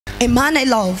A man I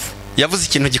love yavuze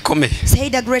ikintu gikomeye.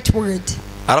 said a great word.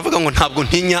 Aravuga ngo ntabwo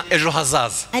ntinya ejo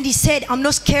hazaza. And he said, I'm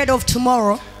not scared of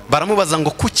tomorrow. Baramubaza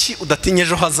ngo kuki udatinya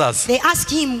ejo hazaza? They asked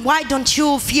him, why don't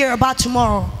you fear about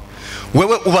tomorrow?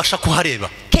 Wewe ubasha kuhareba.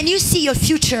 Can you see your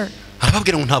future?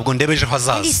 Arababwira ngo ntabwo ndebe ejo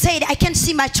hazaza. And he said, I can't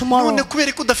see my tomorrow. None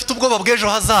kubera ko udafite ubwoba bw'ejo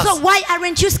hazaza. So why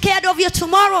aren't you scared of your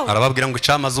tomorrow? Arababwira ngo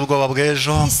icamaze ubwoba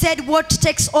bw'ejo. He said, what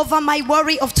takes over my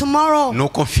worry of tomorrow?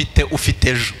 Nuko mfite ufite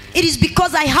ejo. It is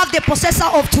because I have the possessor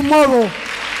of tomorrow.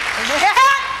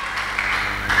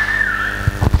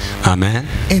 Amen.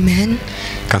 Amen.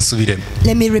 Kansubiremo.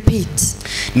 Let me repeat.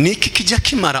 Niki kijya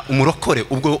kimara umurokore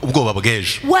ubwoba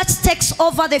bw'ejo? What takes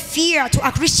over the fear to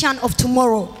a Christian of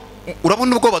tomorrow?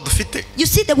 Urabona ubwoba dufite? You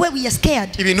see the way we are scared.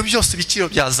 Ibintu byose ibiciro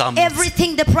byazamutse.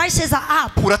 Everything, the prices are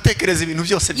up. Uratekereza ibintu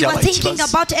byose You are byabaye thinking ikibazo.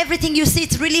 about everything you see.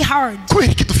 It's really hard.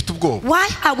 Kubera iki dufite ubwoba? Why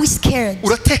are we scared?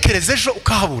 Uratekereza ejo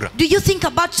ukahabura. Do you think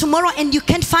about tomorrow and you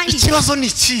can't find it? Ikibazo ni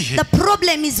ikihe? The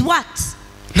problem is what?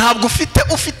 Ntabwo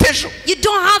ufite ejo. You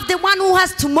don't have the one who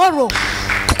has tomorrow.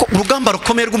 Kuko urugamba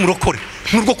rukomeye rw'umurokore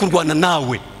n'urwo kurwana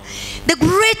nawe. The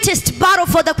greatest battle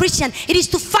for the Christian, it is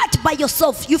to fight by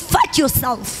yourself. You fight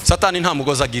yourself. Satani nta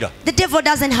mugozi agira. The devil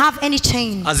doesn't have any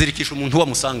chain. Azirikisha umuntu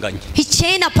wamusanganye. He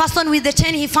chain a person with the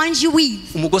chain he finds you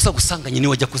with. Umugozi agusanganye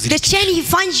niwe ajya The kuzirikisha. chain he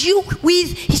finds you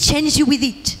with, he chains you with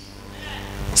it.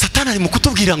 Satani ari mu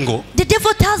kutubwira ngo, The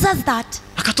devil tells us that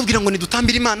akatubwira ngo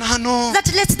nidutambire Imana hano.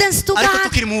 let's dance to Ariko God,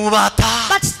 tukiri mu bubata.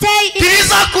 but stay in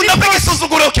Ntibizakunda pe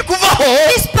gisuzuguro kikuvaho.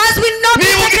 this path will not be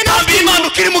Niba taken off ugitambiye you. Imana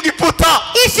ukiri mu giputa.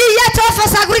 If you yet offer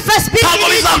sacrifice, be Ntabwo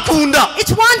in Egypt. bizakunda. It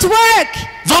won't work.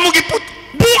 Va mu giputa.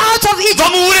 Be out of Va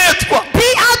Egypt. mu buretwa. Be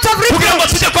out of Kugira ngo reproach,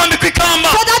 tujye kwambikwa ikamba.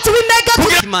 so that we may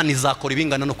go to. Imana izakora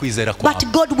ibingana no kwizera kwawe.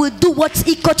 But God will do what's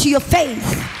equal to your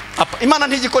faith. Imana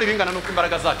ntigikora ibingana nuko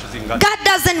imbaraga zacu zingana. God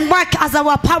doesn't work as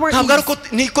our power Ntabwo is. ariko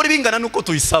ntikora ibingana nuko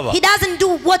tuyisaba. He doesn't do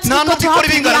what's Nta equal to nukora how we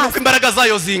ibingana nuko ask. imbaraga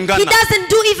zayo He zingana. doesn't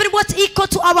do even what's equal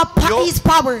to our Yo, his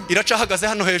power. iracahagaze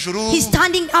hano hejuru. He's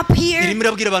standing up here. Irimo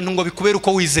irabwira abantu ngo bikubere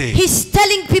uko wizeye. He's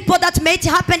telling people that may it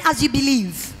happen as you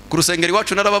believe. Ku rusengero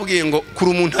iwacu narababwiye ngo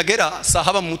kuri umuntu agera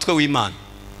sahaba mu mutwe w'Imana.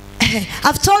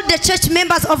 I've told the church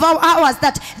members of our hours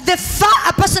that the far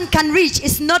a person can reach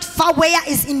is not far where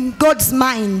is in God's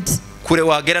mind. Kure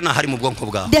wagera na hari mu bwonko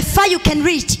bwawe. The far you can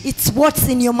reach, it's what's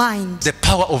in your mind. The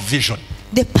power of vision.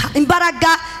 The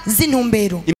imbaraga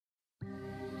z'intumbero.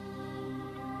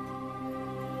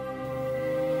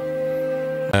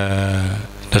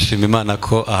 Ndashima Imana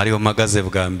ko ahariho mpagaze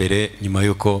bwa mbere nyuma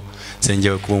yuko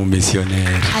sengewe kuba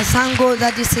umumisiyoneri. I thank God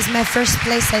that this is my first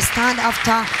place I stand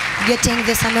after getting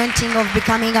this anointing of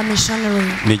becoming a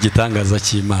missionary. Ni igitangaza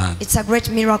cy'Imana. It's a great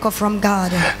miracle from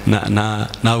God.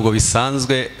 Ntabwo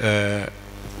bisanzwe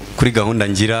kuri gahunda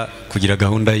ngira kugira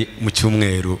gahunda mu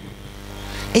cyumweru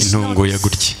intunguye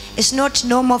gutya. It's not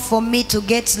normal for me to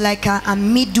get like a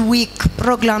midweek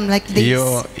program like this.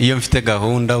 Iyo mfite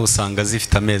gahunda usanga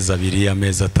zifite amezi 2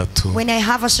 amezi 3. When I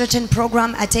have a certain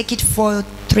program, I take it for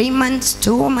 3 months,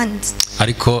 2 months.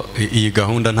 Ariko iyi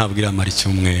gahunda ntabwo iramara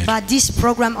icyumweru. But this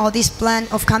program or this plan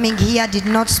of coming here did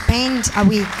not spend a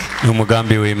week. Ni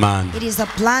umugambi w'Imana. It is a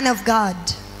plan of God.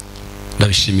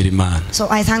 Ndabishimira Imana. So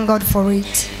I thank God for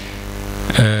it.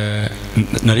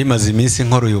 Nari maze iminsi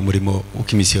nkora uyu murimo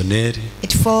w'ukimisiyoneri.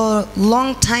 It for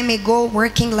long time ago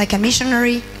working like a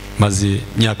missionary. Maze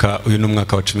myaka uyu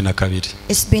n'umwaka wa 12.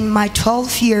 It's been my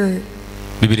 12th year.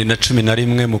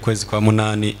 2011 mu kwezi kwa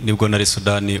 8 nibwo nari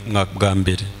Sudani umwaka bwa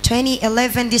mbere.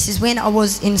 2011, this is when I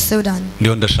was in Sudan.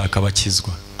 Ndiyo ndashaka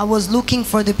abakizwa. I was looking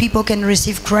for the people can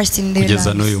receive Christ in their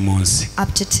Kugeza n'uyu lives. munsi.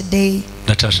 Up to today,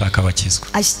 Ndashaka abakizwa.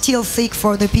 I still seek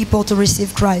for the people to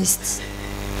receive Christ.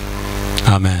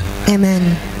 Amen.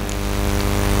 Amen.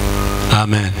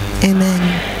 Amen. Amen.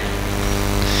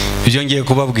 Ibyo ngiye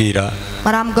kubabwira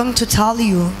But I'm going to tell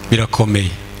you,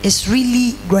 birakomeye. it's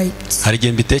really great. Hari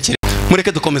igihe mbitekere.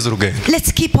 Mureke dukomeze urugendo.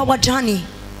 Let's keep our journey.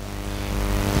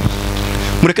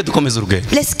 Mureke dukomeze urugendo.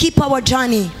 Let's keep our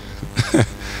journey.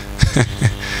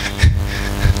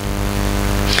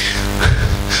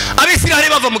 Abisiraheli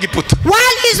bava mu Giputa.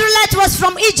 While Israelite was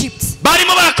from Egypt,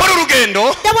 Barimo barakora urugendo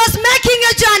they was making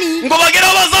a journey ngo bagere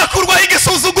aho bazakurwaho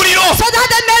igisuzuguriro. so that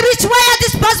they may reach where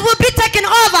this bus will be taken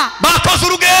over. Bakoze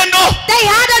urugendo. They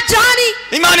had a journey.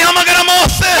 Imana ihamagara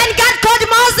Mose. And God called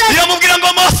Moses. Iramubwira ngo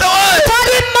Mose we. Told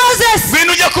him, Moses,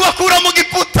 Ngwino ujye kubakura mu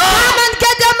Giputa. come and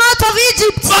get them out of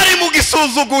Egypt. Bari mu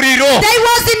gisuzuguriro. They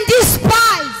was in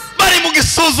despise. Bari mu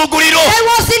gisuzuguriro. They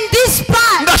was in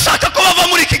despise. Ndashaka ko bava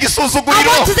muri iki I gisuzuguriro.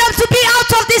 want them to be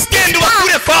out of this Genda despise.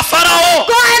 ubakure kwa Farawo.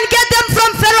 Go and get them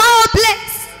from Pharaoh's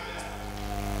place.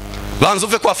 Banza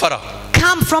uve kwa Farawo.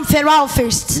 come from Pharaoh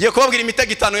first. ngiye kubabwira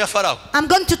imitego 5 ya Farawo I'm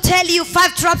going to tell you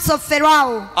 5 traps of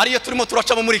Pharaoh, ariyo turimo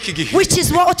turacamo muri iki gihe. which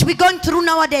is what we're going through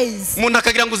nowadays. Umuntu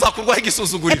akagira ngo uzakurwaho A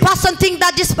igisuzuguriro, person think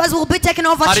that this person will be taken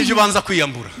over hari to ibyo you, ubanza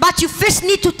kwiyambura, but you first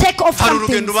need to take off hari something.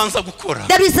 urugendo ubanza gukora,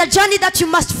 There is a journey that you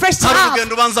must first hari have.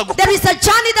 urugendo ubanza There gukora, is a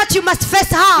journey that you must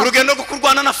first have. urugendo rwo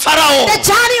kurwana na Farawo. The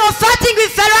journey of fighting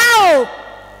with Pharaoh.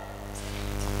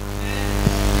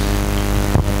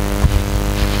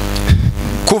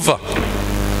 Kuva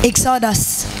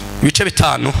Exodus ibice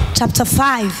 5 chapter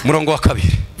 5 murongo wa 2,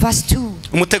 verse 2.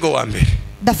 umutego wa mbere.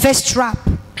 The first trap.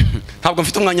 Ntabwo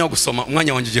mfite umwanya wo gusoma,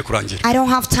 umwanya wanjye ugiye kurangira, I don't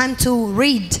have time to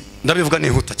read. ndabivuga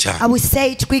nihuta cyane. I will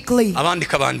say it quickly.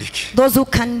 Abandika bandike. Those who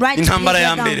can write it Intambara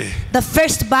ya down. mbere. The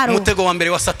first battle. Umutego wa mbere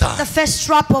wa The Satani. first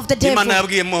trap of the Imana devil.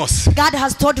 yabwiye Mose, God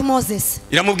has told Moses.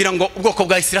 iramubwira ngo ubwoko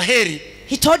bwa Isiraheli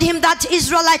He told him that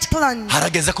Israelite clan,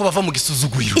 harageze ko bava mu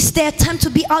gisuzuguriro, it's their time to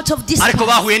be out of this ariko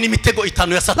path. bahuye n'imitego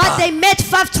 5 ya But they Satani. met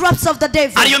 5 traps of the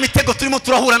devil, Ariyo mitego turimo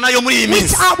turahura nayo muri iyi which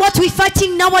minsi, are what we're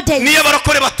fighting nowadays. niyo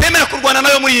barokore batemera kurwana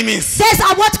nayo muri iyi minsi. These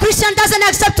are what Christian doesn't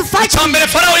accept to fight. Icya mbere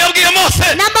Farawo yabwiye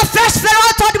Mose, Number first,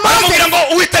 Pharaoh told aramubwira Moses.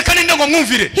 ngo Uwiteka ninde ngo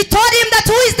mwumvire, He told him that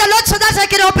who is the Lord so that I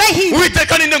can obey him.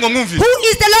 Uwiteka ninde ngo mwumvire. Who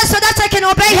is the Lord so that I can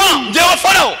obey him? Njyewe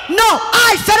Farawo No,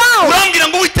 I, Pharaoh. urambwira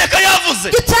ngo Uwiteka yavuze,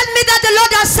 You tell me that the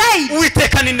Lord has said.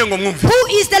 Uwiteka ninde ngo mwumvire. Who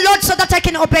is the Lord so that I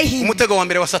can obey him? Umutego wa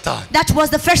mbere wa Satani, That was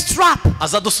the first trap.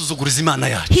 azadusuzuguriza Imana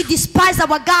yacu, He despised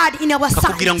our God in our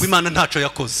akakubwira ngo sight. Imana ntaco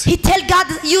yakoze. He tell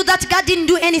you that God didn't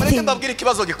do Mureke anything. mbabwire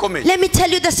ikibazo gikomeye. Let me tell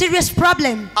you the serious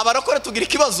problem. Abarokore tugira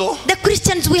ikibazo The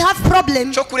Christians, we have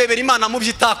problem cyo kurebera Imana mu byo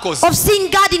itakoze, of seeing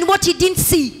God in what he didn't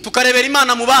see. tukarebera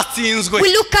Imana mu batsinzwe,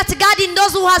 We look at God in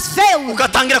those who has failed.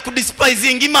 ugatangira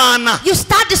kudespaisinga Imana. You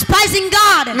start despising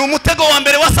God. Ni umutego wa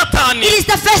mbere wa Satani, It is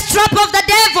the first trap of the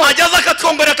devil. ageze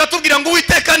akatwongorera akatubwira ngo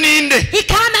Uwiteka ninde. He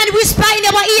come and whisper in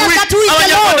our ears that who is the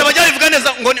Abanyarwanda Lord. bajya bivuga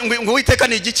neza ngo Uwiteka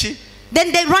ni igiki,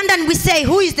 Then they run and we say,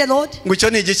 who is the Lord? ngo icyo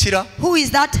ni igikira. Who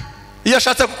is that? Iyo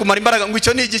ashatse kukumara imbaraga ngo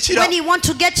icyo ni igikira. When he want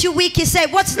to get you weak, he say,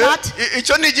 what's that?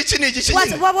 Icyo ni igiki, ni igiki.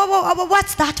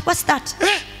 What's that? What's that?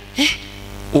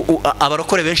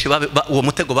 Abarokore benshi uwo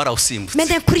mutego barawusimbutse,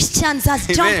 Many Christians has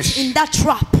jumped Benshi. in that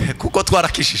trap kuko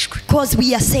twarakishijwe. because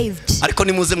we are saved. Ariko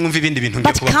nimuze mwumve ibindi bintu ngiye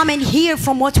But kuba. come and hear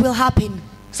from what will happen.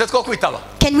 Se two kwitaba,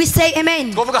 Can we say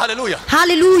amen? twavuga haleluya,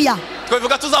 Hallelujah.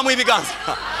 twavuga tuzamuye ibiganza,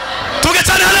 tuge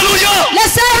cyane haleluya.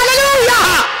 Let's say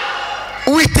hallelujah.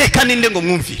 Uwiteka ninde ngo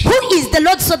mwumvire. Who is the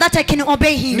Lord so that I can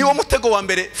obey him? Niwo mutego wa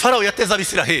mbere Farawo yateza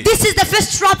Abisiraheli. This is the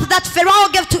first trap that Pharaoh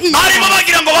gave to Arimo Israel.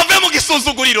 bagira ngo bave mu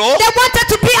gisuzuguriro, They wanted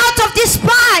to be out of this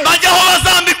pride. bajya aho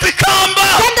bazambikwa ikamba,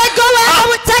 Then they go where they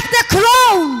will take the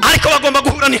crown. ariko bagomba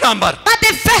guhura n'intambara. But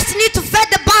they first need to fight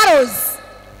the battles.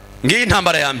 Ngiyi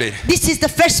intambara ya mbere. This is the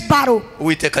first battle.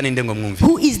 Uwiteka ninde ngo mwumvire.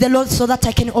 Who is the Lord so that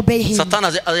I can obey him?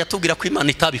 Satani yatubwira ko Imana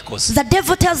itabikoze. The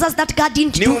devil tells us that God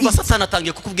didn't do Niwumva it. Satani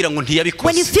atangiye kukubwira ngo When you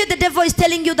ntiyabikoze, feel the devil is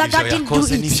telling you that God ibyo didn't do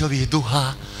yakoze it, nibyo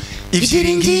biduha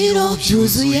ibyiringiro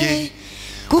byuzuye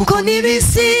kuko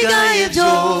n'ibisigaye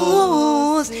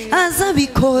byose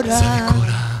azabikora.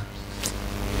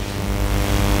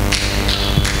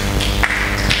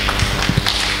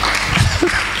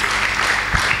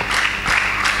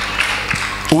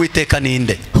 Uwiteka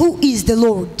ninde. Who is the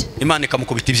Lord? Imana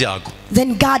ikamukubita ibyago,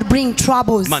 Then God bring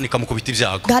troubles. Imana ikamukubita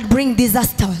ibyago. God bring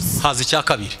disasters. Haza icya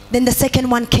kabiri, Then the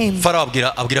second one came. Farawo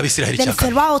abwira Abisiraheli Then icya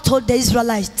kabiri. Pharaoh told the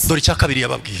Israelites. Dore icya kabiri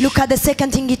yababwiye, Look at the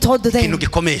second thing he told ikintu them.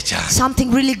 gikomeye cyane.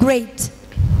 Something really great.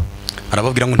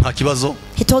 Arababwira ngo nta kibazo,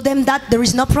 He told them that there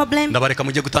is no problem. ndabareka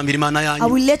mujye gutambira Imana I yanyu,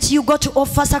 will let you go to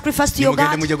offer sacrifice to your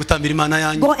nimugende God. mujye gutambira Imana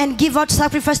yanyu, Go and give out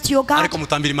sacrifice to your God. ariko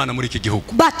mutambira Imana muri iki gihugu.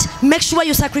 But make sure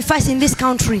you sacrifice in this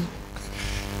country.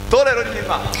 Torero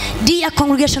ry'Imana, Dear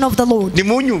congregation of the Lord,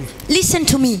 nimunyumve. listen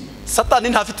to me. Satani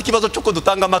ntafite ikibazo cy'uko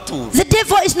dutanga amaturo. The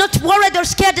devil is not worried or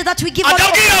scared that we give out.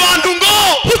 Akabwira abantu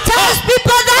ngo, He tells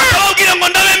people that akababwira ngo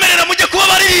ndabemerera mujye kuba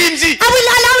abaririmbyi. I will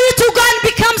allow you to go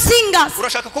and become singers.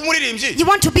 Urashaka kuba umuririmbyi? You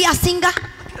want to be a singer?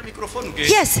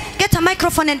 Yes, get a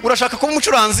microphone. And Urashaka kuba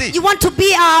umucuranzi? you want to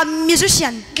be a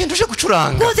musician? Genda uje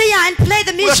gucuranga. Go there and play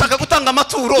the music. Urashaka gutanga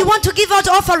amaturo? You want to give out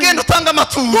offering? Genda utanga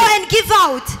amaturo. Go and give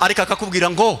out. Ariko akakubwira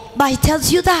ngo But he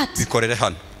tells you that bikorere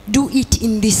hano do it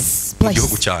in this mu gihugu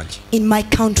place, cyanjye, in my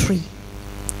country,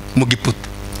 mu Giputa.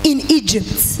 in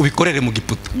Egypt. Ubikorere mu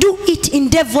Giputa. Do it in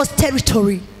devil's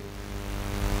territory.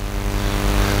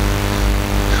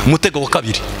 Umutego wa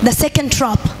kabiri, The second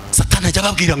trap. Satani ajya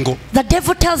ababwira ngo The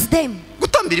devil tells them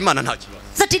gutambira Imana nta kibazo.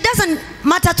 that it doesn't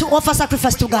matter to offer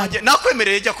sacrifice to God.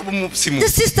 Nakwemereye jya kuba umusimu. The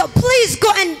sister, please go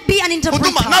and be an interpreter.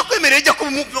 Uduma nakwemereye jya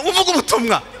kuba uvuga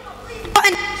ubutumwa. Go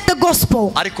and the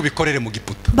gospel. Ariko bikorere mu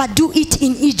Giputa. But do it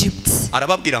in Egypt.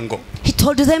 Arababwira ngo He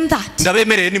told them that.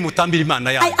 ndabemereye nimutambira imana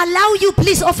I yawe allow you,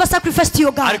 please offer sacrifice to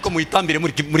your God. ariko muyitambire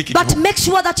muri iki But gihugu make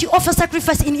sure that you offer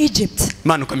sacrifice in Egypt.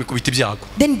 imana ukamikubita ibyago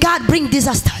Then God bring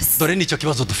disasters. dore nicyo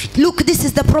kibazo dufite Look, this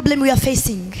is the problem we are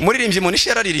facing. muririmbyi Monisha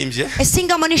yararirimbye A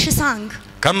singer Manishi sang.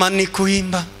 kama ni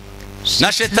kuimba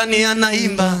na shetani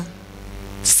anaimba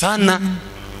sana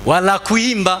wala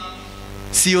kuimba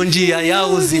sio njia ya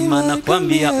uzima na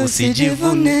kwambia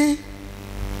usijivune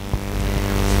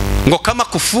ngo kama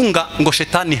kufunga ngo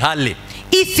shetani hale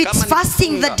If it's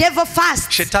fasting, the devil fasts.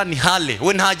 shetani hale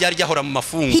we ntajya arya ahora mu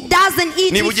mafungo He doesn't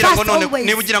eat, he fasts always.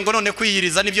 nibugira ngo none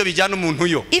kwiyiriza nibyo bijyana umuntu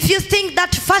yo If you think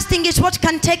that fasting is what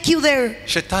can take you there,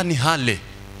 shetani hale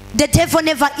the devil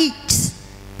never eats.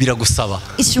 biragusaba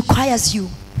It requires you.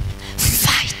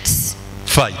 Fight.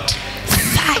 fight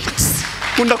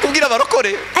kunda kubwira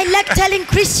abarokore I like telling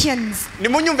Christians,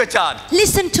 nimunyumve cyane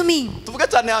listen to me. tuvuge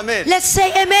cyane amen Let's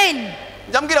say amen.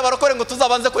 njambwira abarokore ngo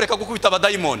tuzabanze kureka gukubita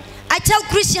abadayimoni I tell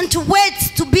Christians to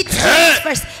wait to beat demons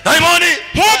first. dayimoni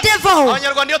Hey devil.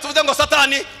 abanyarwanda iyo tuvuze ngo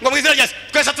satani ngo mu izina rya Yesu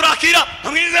twese turakira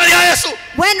mu izina rya Yesu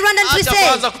When Rwandans we Acha say,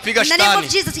 kwanza kupiga in the name of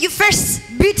shetani. Jesus, you first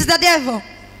beat the devil.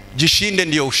 jishinde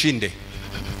ndio ushinde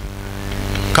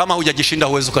kama hujajishinda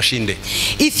huwezi ukashinde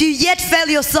If you yet fail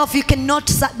yourself, you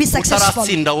cannot be successful.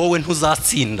 utaratsinda wowe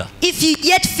ntuzatsinda If you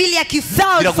yet feel like you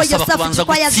failed for Biragusaba yourself, it kubanza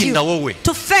requires you gutsinda wowe.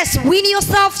 to first win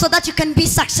yourself so that you can be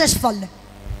successful.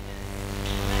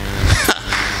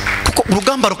 kuko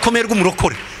urugamba rukomeye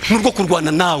rw'umurokore n'urwo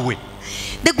kurwana nawe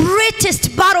The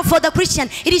greatest battle for the Christian,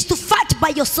 it is to fight by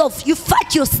yourself. You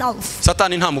fight yourself.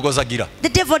 satani nta mugozi agira The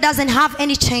devil doesn't have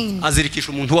any chain.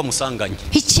 azirikisha umuntu wamusanganye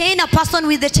He chain a person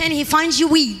with the chain he finds you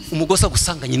with. umugozi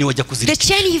agusanganye niwe ajya The kuzirika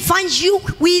chain he finds you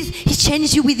with, he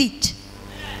chains you with it.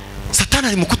 satani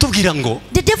ari mu kutubwira ngo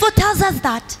The devil tells us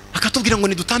that akatubwira ngo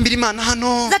nidutambire imana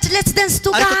hano let's dance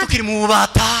to ariko God, tukiri mu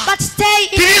bubata but stay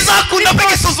in ntibizakunda ko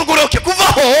igisuzuguro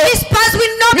kikuvaho This past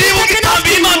will not be niba taken off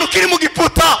ugitambiye you. imana ukiri mu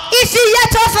giputa If you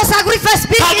yet offer sacrifice,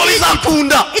 be ntabwo in Egypt.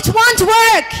 bizakunda It won't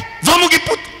work. va mu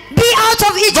giputa Be out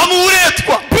of va Egypt. mu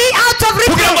buretwa Be out of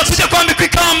kugira ngo reproach. tujye kwambikwa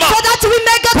ikamba So that we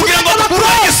may get to kugira take ngo our dukure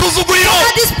cross. igisuzuguriro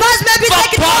That this past may be va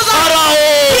taken kwa over. Be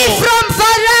farawo from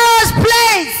Pharaoh's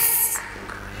place.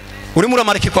 urimo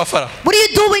uramarika kwa farawo What are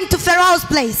you doing to Pharaoh's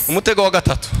place? umutego wa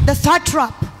gatatu The third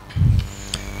trap.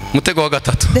 umutego wa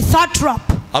gatatu The third trap.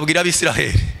 abwira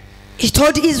abisiraheli He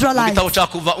told Israelites igitabo cya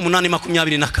kuva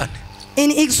 8:24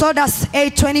 in Exodus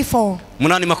 8:24.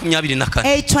 8:24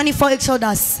 8:24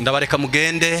 Exodus. ndabareka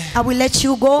mugende I will let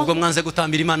you go ubwo mwanze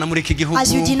gutambira imana muri iki gihugu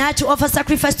as you deny to offer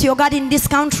sacrifice to your God in this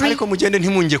country. ariko mugende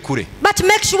ntimunge kure But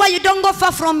make sure you don't go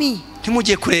far from me.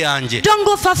 ntimugiye kure yanjye Don't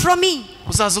go far from me.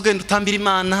 uzaza ugenda utambira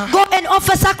imana Go and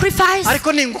offer sacrifice.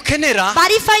 ariko ningukenera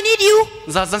But if I need you,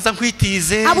 nzaza nza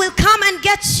nkwitize I will come and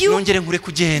get you. nongere nkure Then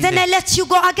I kugende let you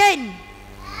go again.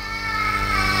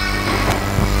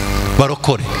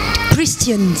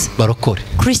 barokore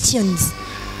Christians.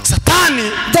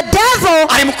 satani The devil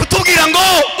ari mu kutubwira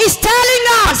ngo is telling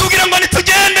us, atubwira ngo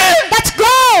nitugende let's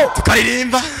go.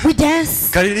 tukaririmba We dance.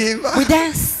 karirimba We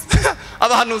dance.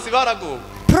 abahanuzi baragowe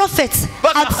Prophets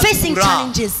are facing Bagahanura.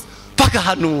 challenges.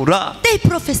 bagahanura They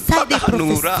prophesy, they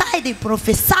Bagahanura. prophesy, they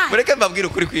prophesy. mureke mbabwire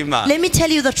ukuri kw'imana Let me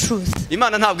tell you the truth.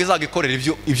 imana ntabwo izagukorera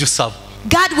ibyo usaba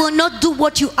God will not do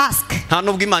what you ask. nta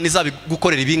nubwo imana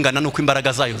izabigukorera ibingana n'uko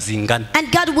imbaraga zayo zingana And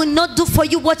God will not do for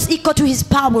you what's equal to his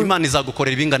power. imana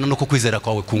izagukorera ibingana n'uko kwizera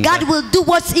kwawe God kungana will do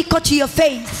what's equal to your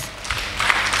faith.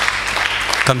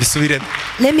 kambisubiremo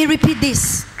Let me repeat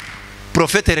this.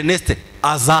 profete Ernest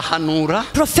azahanura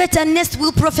Prophet Ernest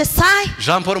will prophesy.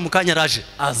 Jean Paul mukanya araje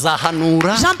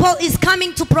azahanura Jean Paul is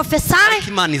coming to prophesy.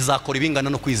 imana izakora ibingana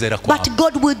no kwizera kwawe But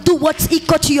God will do what's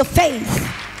equal to your faith.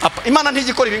 imana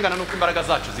ntigikora ibingana n'uko imbaraga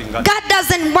zacu zingana God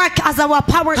doesn't work as our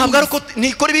power ntabwo ari is. uko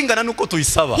ntikora ibingana n'uko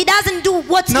tuyisaba He doesn't do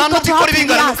what's nta equal nubwo to how ikora we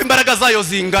ibingana n'uko ask. imbaraga zayo He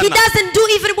zingana doesn't do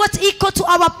even what's equal to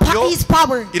Yo, his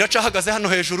power. iracahagaze hano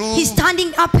hejuru He's standing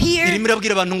up here. irimo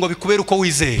irabwira abantu ngo bikubere uko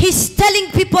wizeye He's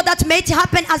telling people that may it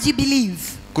happen as you believe.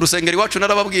 ku rusengero iwacu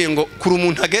narababwiye ngo kuri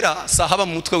umuntu agera sahaba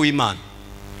mu mutwe w'imana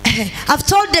I've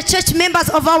told the church members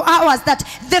of our hours that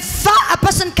the far a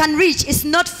person can reach is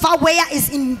not far where is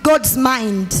in God's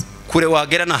mind. kure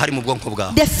wagera n'ahari mu bwonko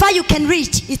bwawe The far you can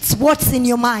reach, it's what's in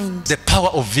your mind. the power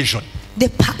of vision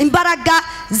Imbaraga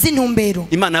z'intumbero.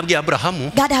 imana yabwiye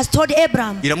aburahamu God has told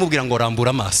Abraham iramubwira ngo rambura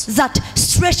amaso that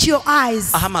stretch your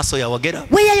eyes. aho amaso yawe agera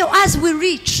Where your eyes will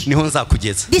reach, niho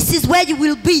nzakugeza this is where you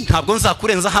will be. ntabwo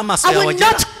nzakurenza aho amaso I yawe will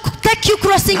agera not take you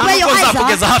crossing nta where your nubwo eyes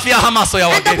nzakugeza are, hafi y'aho amaso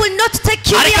yawe and I agera will not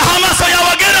take you ariko near aho amaso yawe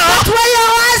agera but where your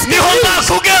eyes niho can reach.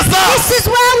 nzakugeza This is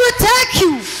where I will take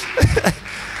you.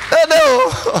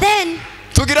 Then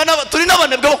turi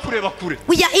n'abanebwe bo kureba kure.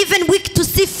 We are even weak to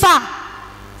see far.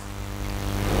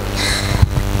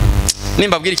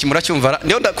 Nimbabwira iki muracyumva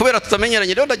kubera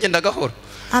tutamenyeranye rero ndagenda gahoro.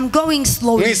 I'm going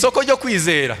slowly. Mwisoko ryo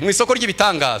kwizera, mwisoko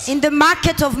ry'ibitangaza. In the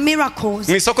market of miracles.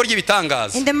 Mwisoko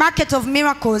ry'ibitangaza. In the market of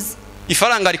miracles.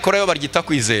 Ifaranga rikorayo baryita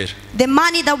kwizera. The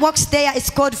money that works there is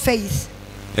called faith.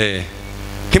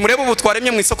 Ntimurebe ubu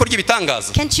twaremye mwisoko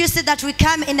ry'ibitangaza. Can't you see that we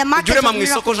come in the market of miracles?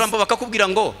 Mwisoko jambo bakakubwira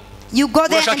ngo you go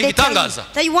there and they tell you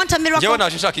that you want a miracle.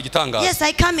 Yes,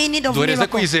 I come in need of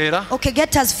miracle. Okay,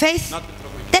 get us faith.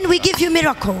 Then we give you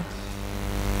miracle.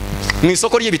 In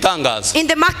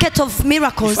the market of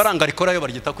miracles,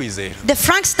 the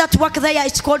francs that work there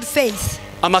is called faith.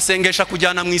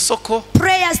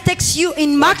 Prayers takes you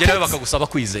in market.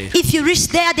 If you reach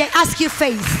there, they ask you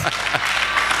faith.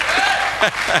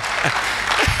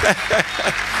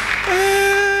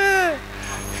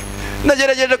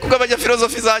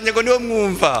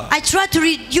 I try to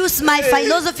reduce my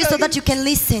philosophy so that you can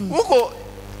listen.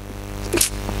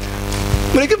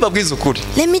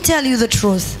 Let me tell you the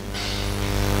truth.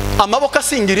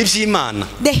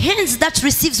 The hands that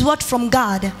receives word from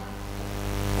God.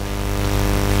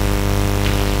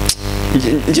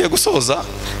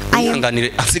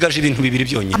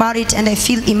 About it and I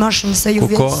feel emotion, so you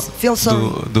feel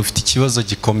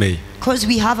sorry. Because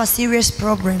we have a serious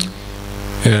problem.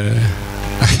 The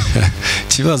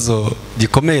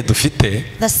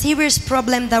serious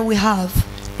problem that we have.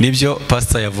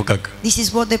 This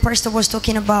is what the pastor was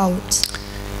talking about.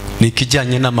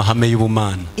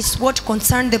 It's what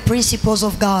concerns the principles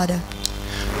of God.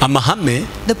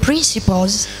 The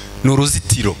principles,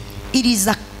 it is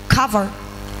a cover.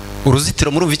 You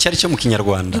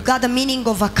got the meaning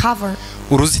of a cover.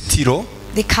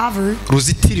 The cover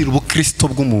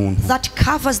that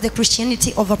covers the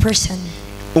Christianity of a person.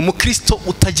 A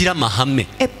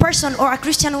person or a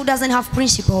Christian who doesn't have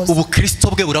principles,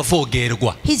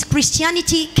 his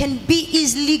Christianity can be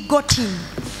easily gotten.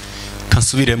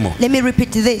 Let me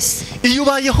repeat this.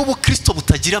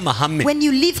 When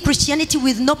you live Christianity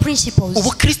with no principles,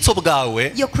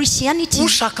 your Christianity,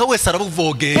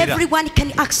 everyone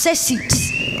can access it.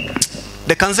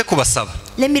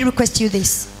 Let me request you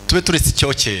this.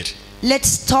 Let's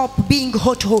stop being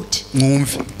hot.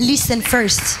 Listen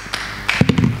first.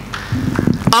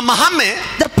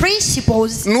 The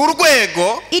principles,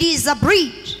 it is a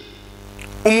bridge.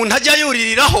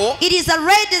 It is a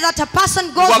raid that a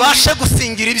person goes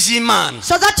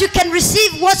so that you can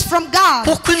receive what's from God.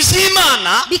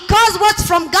 Because what's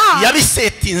from God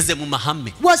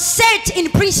was set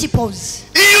in principles.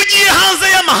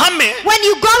 When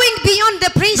you're going beyond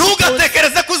the principles, don't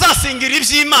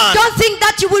think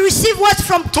that you will receive what's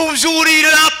from.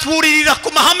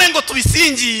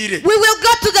 We will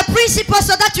go to the principles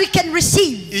so that we can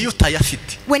receive.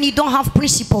 When you don't have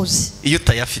principles,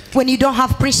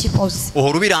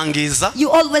 you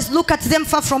always look at them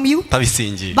far from you,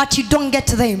 but you don't get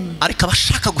them.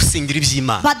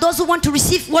 But those who want to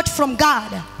receive what from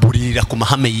God,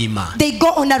 they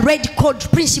go on a red code,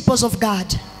 principles of God.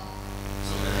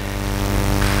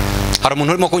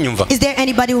 Is there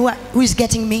anybody who is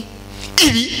getting me?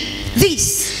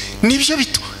 This. He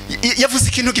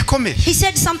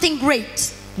said something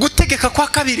great.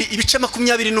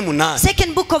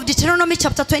 Second book of Deuteronomy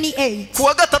chapter 28.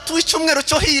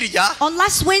 On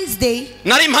last Wednesday,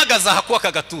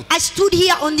 I stood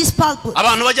here on this pulpit.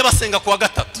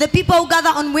 The people who gather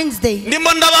on Wednesday,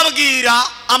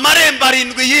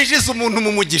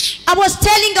 I was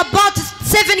telling about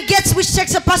 7 gates which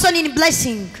takes a person in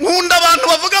blessing.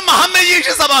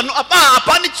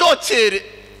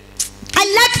 I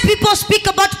like people speak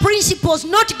about principles,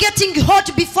 not getting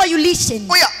hot before you listen.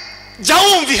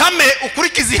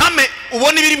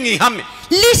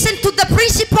 Listen to the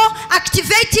principle,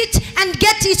 activate it, and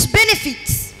get its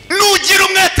benefits. Whenever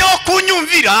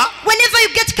you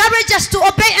get courageous to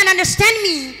obey and understand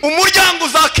me, the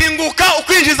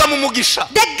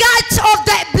gates of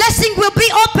the blessing will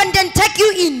be opened and take you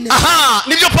in.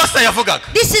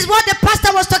 This is what the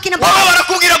pastor was talking about.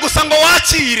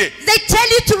 They tell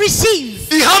you to receive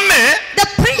the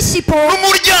principle of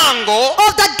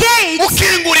the gate which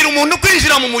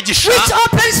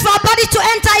opens for a body to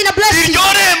enter in a blessing.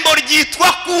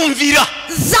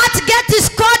 That gate is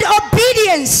called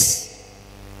obedience.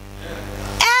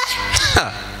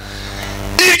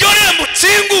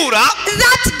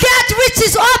 That gate which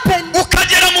is open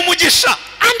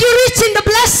and you reach in the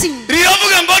blessing.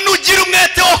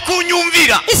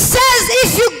 It says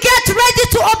if you get ready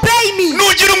to obey me,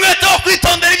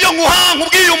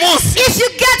 if you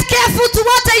get careful to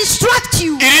what I instruct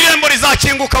you,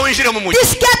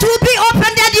 this gate will be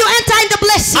opened and you enter in the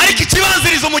blessing.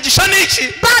 ikikwangiza umugisha ni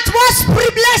iki? But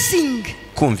what's blessing?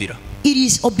 Kumvira. It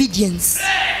is obedience.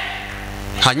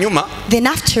 Hanyuma then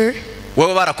after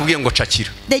wowe barakubwiye ngo cakira,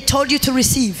 they told you to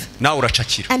receive, nawe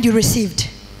uracakira, and you received.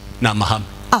 ni amahame,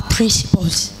 are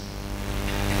principles.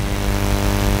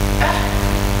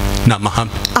 ni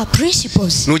amahame, are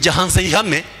principles. nujya hanze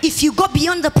y'ihame, if you go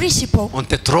beyond the principle, on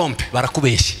te trompe,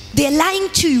 barakubeshya, they are lying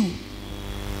to you.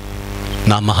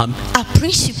 ni amahame, are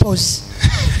principles.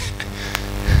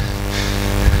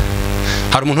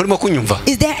 hari umuntu urimo kunyumva?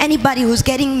 Is there anybody who's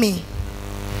getting me?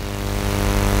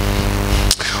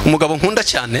 umugabo nkunda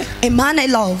cyane, a man I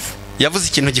love, yavuze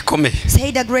ikintu gikomeye,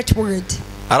 said a great word.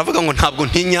 aravuga ngo ntabwo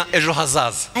ntinya ejo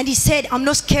hazaza. And he said, I'm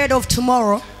not scared of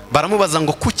tomorrow. baramubaza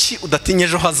ngo kuki udatinya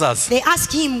ejo hazaza? They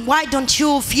ask him, why don't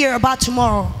you fear about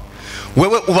tomorrow?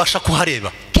 wewe ubasha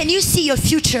kuhareba? Can you see your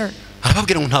future?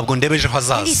 arababwira ngo ntabwo ndeba ejo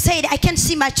hazaza. And he said, I can't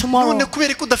see my tomorrow. none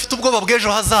kubera ko udafite ubwoba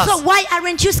bw'ejo hazaza? So why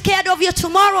aren't you scared of your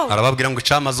tomorrow? arababwira ngo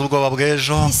icamaze ubwoba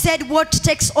bw'ejo. He said, what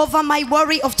takes over my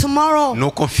worry of tomorrow?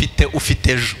 nuko mfite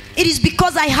ufite ejo. It is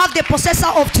because I have the possessor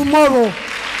of tomorrow.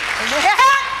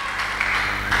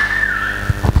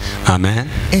 Amen.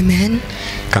 Amen.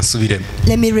 kansubiremo.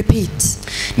 Let me repeat.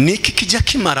 niki kijya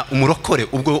kimara umurokore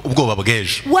ubwoba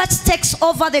bw'ejo? What takes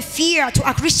over the fear to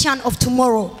a Christian of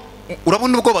tomorrow?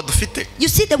 urabona ubwoba dufite? You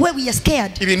see the way we are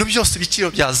scared. ibintu byose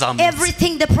ibiciro byazamutse.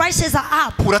 Everything, the prices are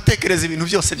up. uratekereza ibintu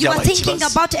byose You are byabaye thinking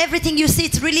ikibazo. about everything, you see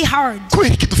it's really hard.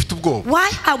 kubera iki dufite ubwoba? Why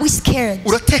are we scared?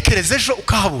 uratekereza ejo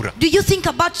ukahabura. Do you think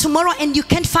about tomorrow and you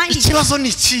can't find it? ikibazo ni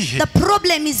ikihe? The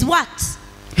problem is what?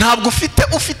 ntabwo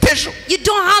ufite ejo. You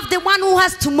don't have the one who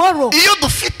has tomorrow. iyo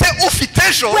dufite ufite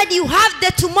ejo, When you have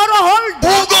the tomorrow hold,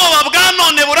 ubwoba bwa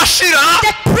none burashira,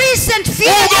 the present fear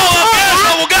gets ubwoba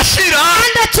bw'ejo over, bugashira,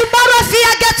 and the tomorrow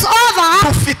fear gets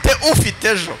over, ufite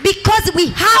ejo. because we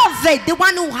have the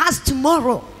one who has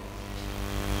tomorrow.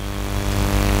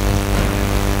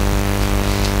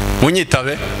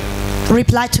 munyitabe.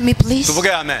 Reply to me, please.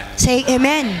 tuvuge amen. Say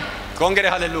amen. kongere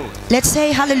haleluya. Let's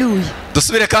say hallelujah.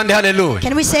 dusubire kandi haleluya.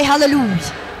 Can we say hallelujah?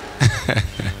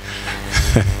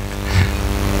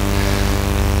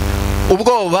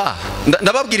 ubwoba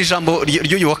ndababwira ijambo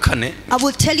ry'uyu wa kane. I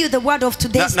will tell you the word of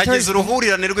today's nagize Thursday.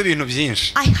 uruhurirane rw'ibintu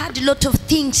byinshi. I had a lot of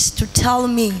things to tell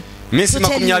me. minsi To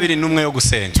tell you. 21 yo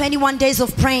gusenga. 21 days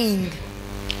of praying.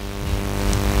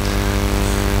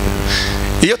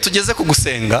 iyo tugeze ku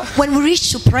gusenga, When we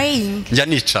reach to praying, njya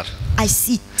nicara, I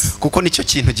sit. kuko nicyo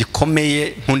kintu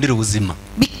gikomeye nkundira ubuzima.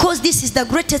 Because this is the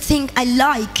greatest thing I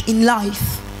like in life.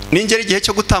 ningera igihe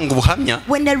cyo gutanga ubuhamya,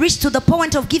 When I reach to the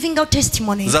point of giving out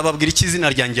testimony, nzababwira iki izina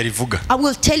ryanjye rivuga. I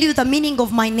will tell you the meaning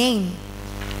of my name.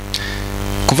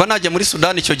 kuva najya muri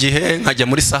Sudani icyo gihe nkajya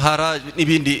muri Sahara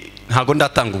n'ibindi, ntago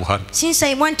ndatanga ubuhamya. Since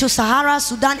I went to Sahara,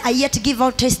 Sudan, I yet to give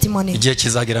out testimony. igihe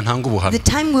kizagera ntanga The ubuhamya.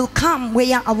 time will come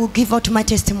where I will give out my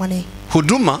testimony.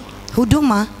 huduma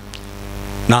Huduma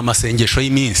ni amasengesho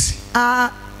y'iminsi.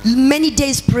 are many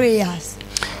days prayers.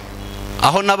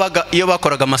 aho nabaga, iyo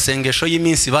bakoraga amasengesho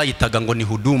y'iminsi bayitaga ngo ni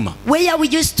huduma. Where we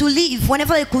used to live,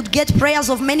 whenever they could get prayers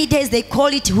of many days, they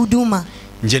call it huduma.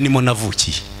 nje nimo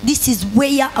navukiye. This is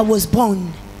where I was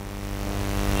born.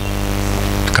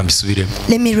 kambisubiremo.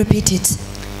 Let me repeat it.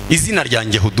 izina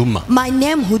ryanjye huduma. My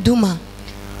name Huduma.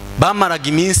 bamaraga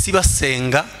iminsi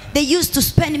basenga, They used to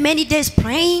spend many days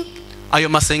praying. ayo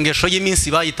masengesho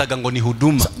y'iminsi bayitaga ngo ni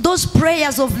huduma. Those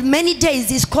prayers of many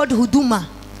days is called huduma.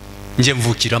 nje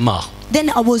mvukiramo aho, Then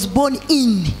I was born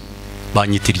in.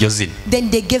 banyita iryo zina. Then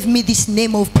they gave me this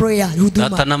name of prayer, data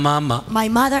huduma. na mama My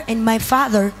mother and my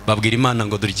father, babwira Imana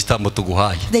ngo dore igitambo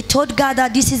tuguhaye. they told God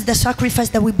that this is the sacrifice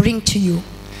that we bring to you.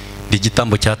 ndi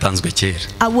igitambo cyatanzwe kera.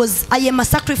 I am a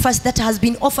sacrifice that has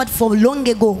been offered for long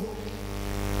ago.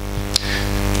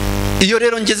 iyo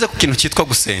rero ngeze ku kintu cyitwa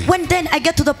gusenga, When then I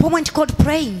get to the point called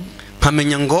praying,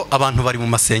 nkamenya ngo abantu bari mu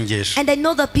masengesho, and I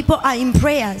know that people are in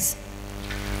prayers,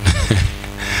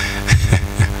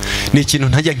 ni ikintu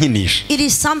ntajya nkinisha. it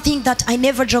is something that I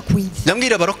never joke with.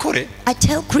 ndabwira abarokore, I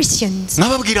tell Christians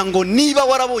nkababwira ngo niba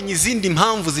warabonye izindi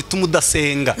mpamvu zituma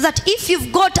udasenga, that if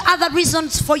you've got other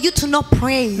reasons for you to not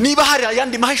pray, niba hari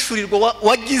ayandi mahishurirwa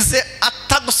wagize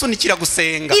atagusunikira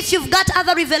gusenga, if you've got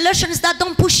other revelations that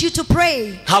don't push you to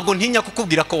pray, ntabwo ntinya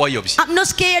kukubwira ko wayobye. I'm not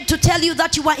scared to tell you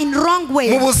that you are in wrong mu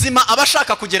way. buzima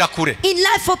abashaka kugera kure In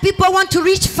life, for people want to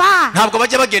reach far, ntabwo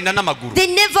bajya bagenda n'amaguru, they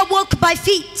never walk by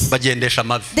feet. bagendesha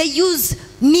amavi. They use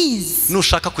knees.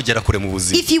 nushaka kugera kure mu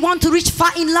buzima, If you want to reach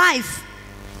far in life,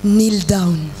 kneel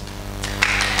down.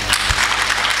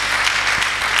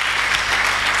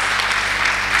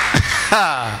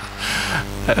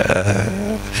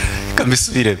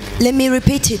 Let me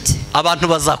repeat it. Abantu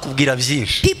bazakubwira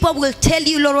byinshi. People will tell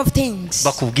you a lot of things.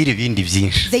 Bakubwira ibindi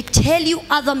byinshi. They tell you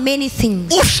other many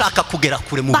things. Ushaka kugera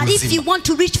kure mu buzima. But if you want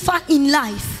to reach far in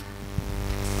life,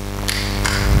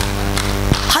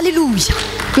 hallelujah.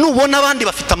 Nubona abandi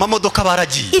bafite amamodoka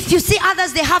baragiye. If you see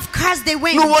others they have cars they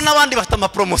win. Nubona abandi bafite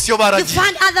amapromotion baragiye. You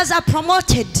find others are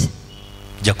promoted.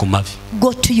 Jya ku mavi.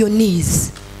 Go to your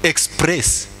knees.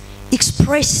 Express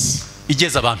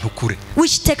igeza abantu kure,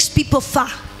 which takes people far.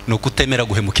 No kutemera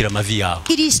guhemukira amavi yawe.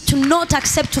 It is to not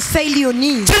accept to fail your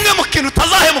knees. Kimwe mu kintu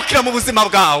utazahemukira mu buzima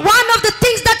bwawe. One of the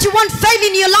things that you won't fail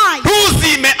in your life.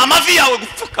 Ntuzime amavi yawe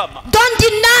gupfukama. Don't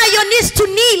deny your knees to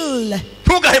kneel.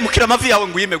 Ntugahemukira amavi yawe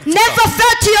ngo uyime gupfukama. Never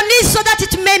fail to your knees so that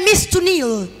it may miss to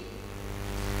kneel.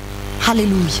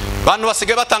 Hallelujah. Bantu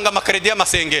basigaye batanga amakredi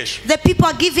y'amasengesho. The people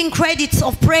are giving credits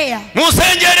of prayer.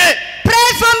 Musengere.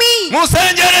 Pray for me.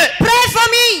 Musengere. Pray for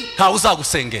me. Nta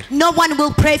uzagusengera. No one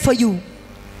will pray for you.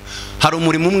 Hari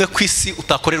umurimo umwe kwisi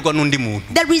utakorerwa n'undi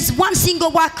muntu. There is one single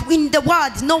work in the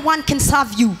world no one can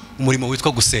serve you. Umurimo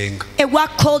witwa gusenga. A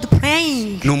work called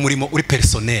praying. Ni umurimo uri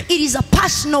personnel. It is a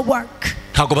personal work.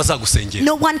 Ntago bazagusengera.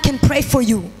 No one can pray for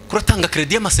you. Kuratanga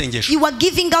kredi y'amasengesho. You are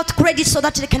giving out credit so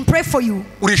that they can pray for you.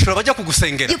 Urishura bajya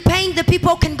kugusengera. You paying the people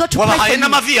who can go to pray for you.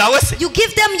 You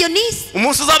give them your knees.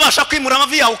 Umunsi uzabasha kwimura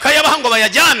amavi yawe ukayabaha ngo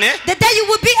bayajyane. The day you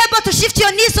will be able to shift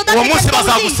your knees so that they can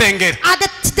bazagusengera. At the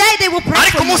day they will pray for you.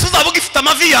 Ariko umunsi uzaba ugifite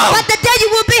amavi yawe. But the day you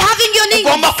will be having your knees.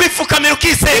 Ugomba kwifukamira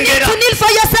ukisengera. To kneel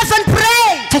for yourself and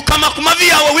pray. Fukama ku mavi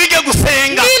yawe wige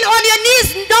gusenga. Kneel on your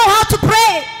knees, know how to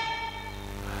pray.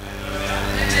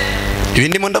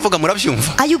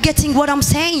 Are you getting what I'm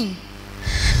saying?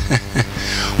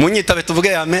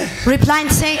 Reply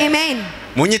and say amen.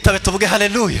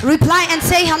 Reply and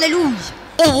say hallelujah.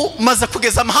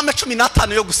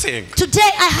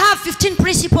 Today I have 15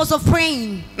 principles of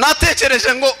praying. I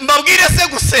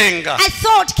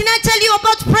thought, can I tell you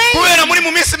about praying?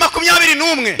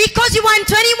 Because you are in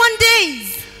 21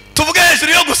 days. We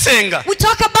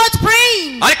talk about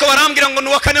praying. But they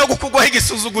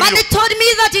told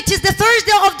me that it is the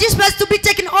Thursday of disgrace to be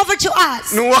taken over to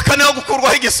us.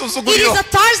 It is a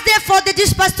Thursday for the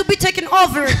disgrace to be taken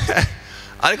over.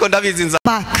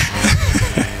 Back.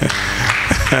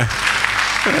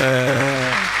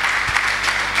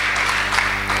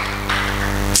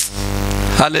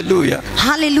 Hallelujah.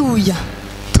 Hallelujah.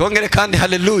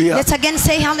 Hallelujah. Let's again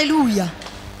say hallelujah.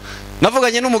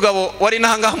 Navuganye n'umugabo wari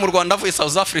nahangaha mu Rwanda avuye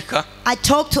South Africa. I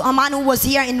talked to a man who was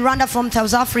here in Rwanda from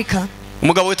South Africa.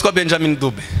 Umugabo witwa Benjamin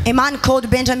Dube. A man called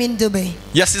Benjamin Dube.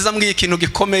 Yasize ambwiye ikintu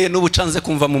gikomeye n'ubucanze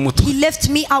kumva mu mutwe. He left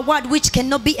me a word which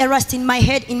cannot be erased in my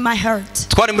head, in my heart.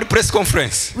 Twari muri press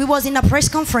conference. We was in a press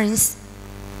conference.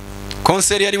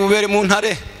 Concert yari bubere mu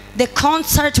Ntare. The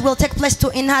concert will take place to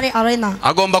Intare Arena.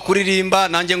 Agomba kuririmba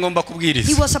nanjye ngomba kubwiriza.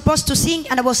 He was supposed to sing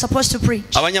and I was supposed to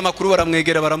preach. Abanyamakuru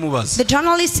baramwegera baramubaza. The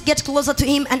journalists get closer to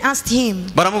him and asked him.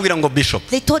 Baramubwira ngo Bishop.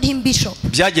 They told him, Bishop.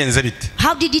 Byagenze bite?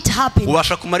 How did it happen?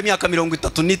 Ubasha kumara imyaka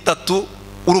 33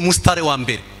 uri umusitari wa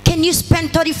mbere. Can you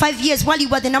spend 35 years while you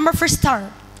were the number first star?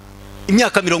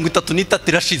 Imyaka 33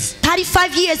 irashize.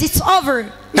 35 years, it's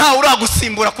over. Nta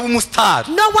uragusimbura kuba umustar.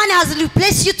 No one has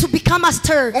replaced you to become a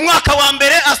star. Umwaka wa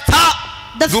mbere star.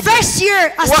 The first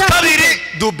year, a star.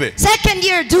 Dube. Second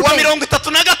year, Dube.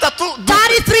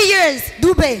 33 years,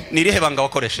 Dube. Nirihe banga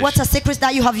wakoresheje? What's a secret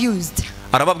that you have used?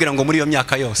 Arababwira ngo muri iyo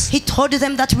myaka yose. He told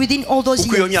them that within all those years.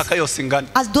 Uko iyo myaka yose ingana.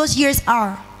 As those years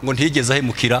are. Ngo ntiyigeze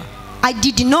ahemukira. I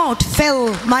did not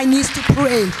fail my knees to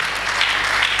pray.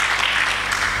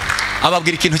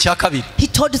 Ababwira ikintu cya kabiri. He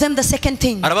told them the second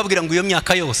thing. Arababwira ngo iyo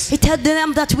myaka yose. He told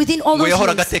them that within all those years.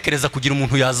 Yahora gatekereza kugira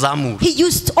umuntu yazamura. He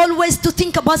used always to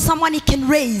think about someone he can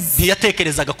raise.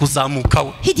 Ntiyatekerezaga kuzamuka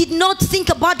we. He did not think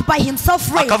about by himself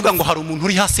raise. Akavuga ngo hari umuntu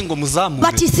uri hasi ngo muzamure.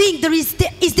 But he think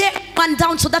is there one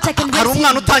down so that I can raise him. Hari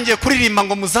umwana utangiye kuririmba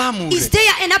ngo muzamure. Is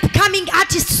there an upcoming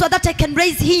artist so that I can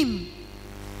raise him?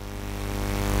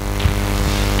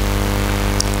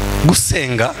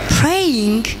 Gusenga.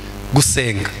 Praying.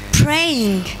 Gusenga.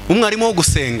 Praying. Umwarimu wo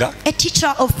gusenga. A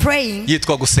teacher of praying.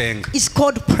 Yitwa gusenga. Is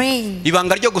called praying.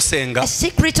 Ibanga ryo gusenga. A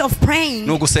secret of praying.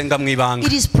 No gusenga mu ibanga.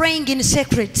 It is praying in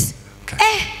secret.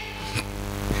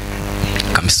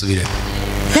 Kamisubire.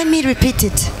 Let me repeat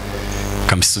it.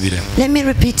 Kamisubire. Let me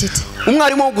repeat it.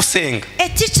 Umwarimu wo gusenga. A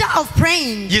teacher of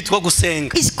praying. Yitwa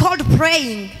gusenga. Is called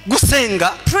praying.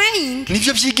 Gusenga. Praying.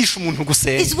 Nivyo byigisha umuntu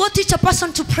gusenga. Is what teach a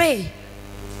person to pray.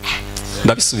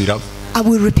 Ndabisubira. I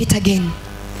will repeat again.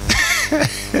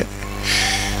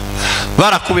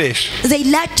 Barakubesha. They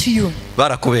lied to you.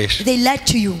 Barakubesha. They lied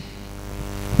to you.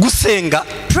 Gusenga.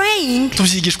 Praying.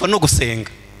 Tubyigishwa no gusenga.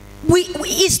 We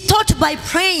is taught by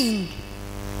praying.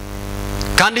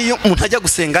 kandi iyo umuntu ajya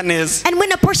gusenga neza, and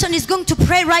when a person is going to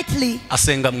pray rightly,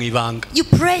 asenga mu ibanga. You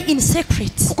pray in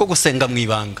secret. Kuko gusenga mu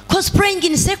ibanga, because praying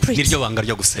in secret, niryo banga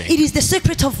ryo gusenga. It is the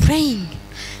secret of praying.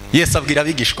 Yesu abwira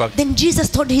abigishwa be, then Jesus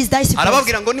told his disciples,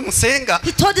 arababwira ngo nimusenga,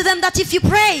 he told them that if you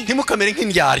pray, ntimukamere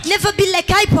nk'indyarya. never be like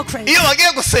hypocrites. Iyo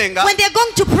bagiye gusenga, when they are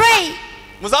going to pray,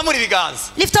 muzamure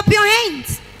ibiganza, lift up your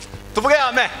hands. tuvuge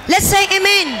amen. Let's say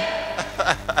amen.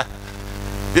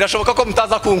 Birashoboka ko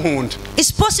mutaza kunkunda.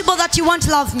 It's possible that you won't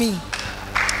love me.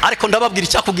 Ariko ndababwira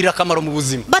icyakugirira akamaro mu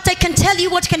buzima. But I can tell you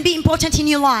what can be important in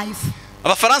your life.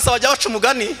 Abafaransa bajya baca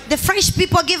umugani, the French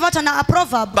people give out a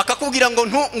proverb, bakakubwira ngo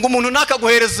umuntu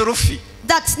nakaguhereza urufi,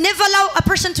 that never allow a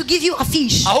person to give you a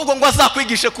fish, ahubwo ngo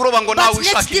azakwigishe kuroba ngo nawe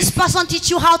ushakire. But let this person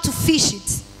teach you how to fish it.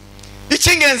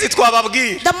 Icyingenzi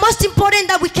twababwira, the most important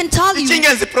that we can tell you,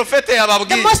 icyingenzi prophet yababwira,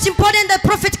 the most important that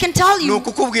prophet can tell you,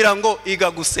 nukukubwira ngo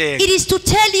iga gusenga. It is to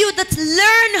tell you that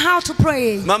learn how to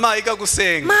pray. Mama iga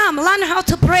gusenga. Mom, learn how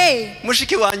to pray.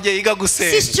 Mushiki wanje iga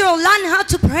gusenga. Sister, learn how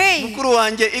to pray. Mukuru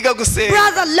wanje iga gusenga.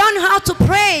 Brother, learn how to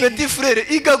pray. Petit frère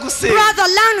iga gusenga. Brother,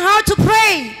 learn how to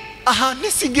pray. Aha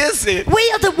nisigeze,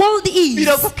 where the world is,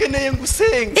 biragukeneye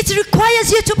ngusenga. It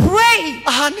requires you to pray.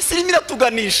 Aha nisirimira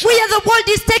tuganisha, where the world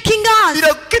is taking us,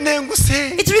 biragukeneye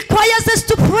ngusenga. It requires us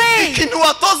to pray. Ikintu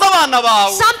watoza abana bawe,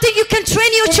 something you can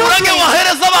train your children, umurage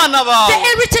wahereza abana bawe, the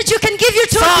heritage you can give your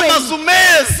children.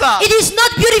 It is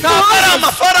not beautiful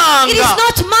houses, it is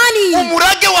not money.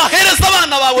 Umurage wahereza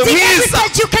abana bawe the mwiza,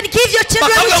 heritage you can give your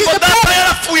children, which is the best.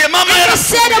 And he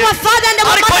said our father and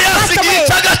our mother passed away,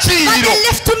 but they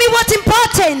left to me what's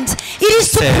important. It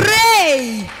is to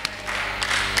pray.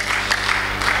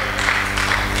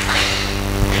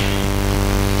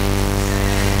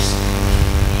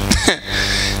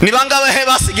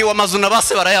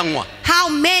 How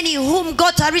many whom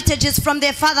got heritages from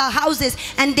their father houses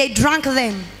and they drank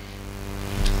them?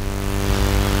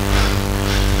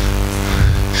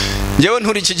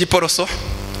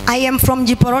 I am from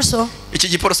Mugiporoso.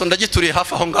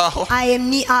 I am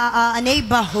near a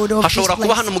neighborhood of this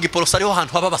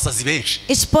place.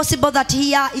 It's possible that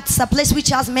here it's a place which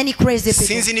has many crazy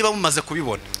people.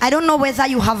 I don't know whether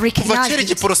you have recognized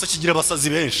it.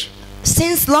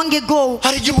 Since long ago,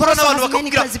 many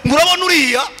crazy people.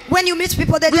 When you meet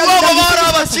people, they tell you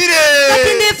that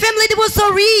in their family they were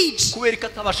so rich.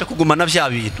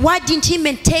 Why didn't he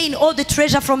maintain all the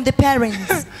treasure from the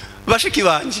parents?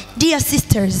 Dear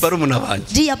sisters,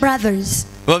 dear brothers,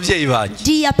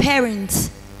 dear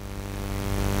parents,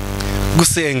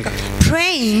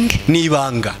 praying,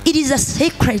 it is a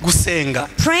secret.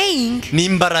 Praying,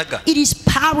 it is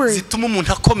power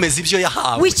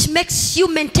which makes you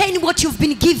maintain what you've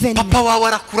been given.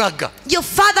 Your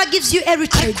father gives you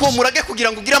heritage,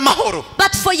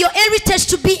 but for your heritage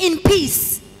to be in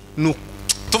peace,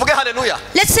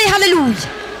 let's say hallelujah.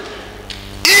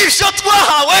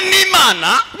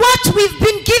 What we've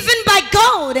been given by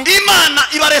God,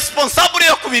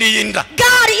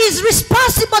 God is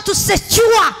responsible to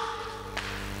secure.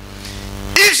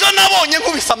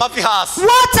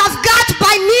 What I've got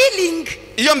by kneeling,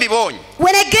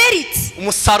 when I get it,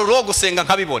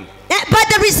 by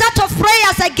the result of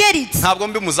prayers I get it,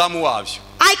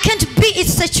 I can't be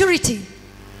its security.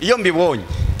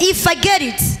 If I get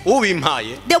it,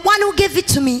 the one who gave it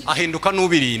to me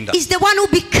is the one who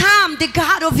become the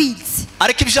God of it.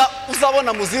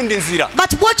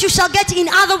 But what you shall get in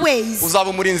other ways,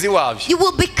 you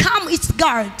will become its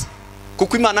guard.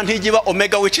 Because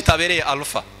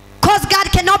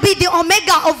God cannot be the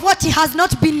omega of what he has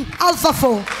not been alpha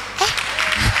for.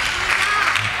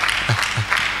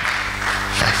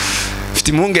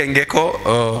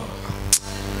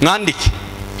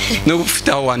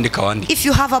 If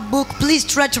you have a book, please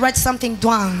try to write something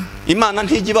down.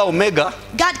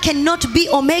 God cannot be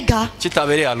omega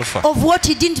of what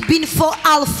he didn't be for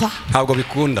alpha.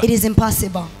 It is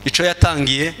impossible.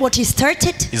 What he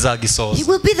started, he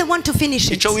will be the one to finish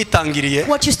it.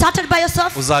 What you started by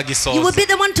yourself, you will be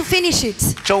the one to finish it.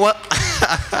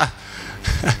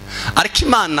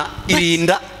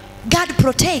 God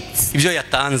protects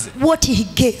what he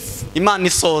gave.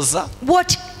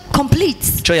 What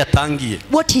completes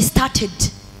what he started.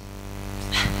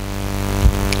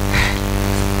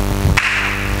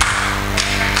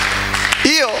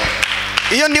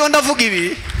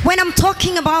 When I'm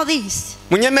talking about this,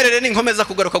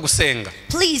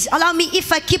 please allow me,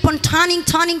 if I keep on turning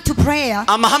to prayer,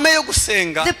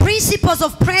 the principles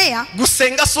of prayer,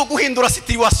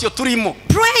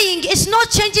 praying is not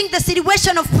changing the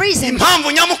situation of prison.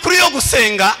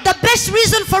 The best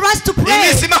reason for us to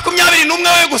pray,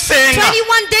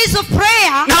 21 days of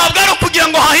prayer,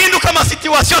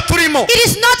 it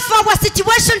is not for our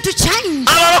situation to change.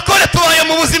 abarokore tubaye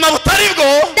mu buzima butari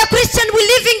bwo. The Christian we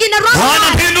living in a wrong life.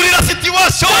 Banahindurira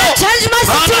situation. God change my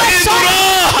situation.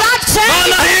 God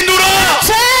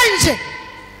change.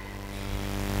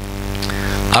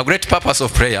 A great purpose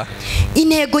of prayer.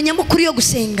 Intego nyamukuru yo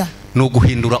gusenga. No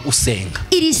guhindura usenga.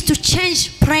 It is to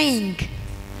change praying.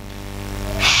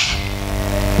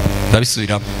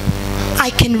 Ndabisubiramo.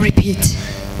 I can repeat.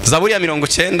 Zaburi ya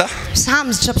 90.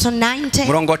 Psalms chapter 90.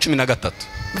 Murongo wa 13.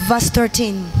 Verse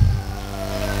 13.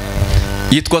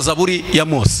 Yitwa Zaburi ya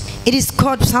Mose. It is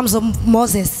called Psalms of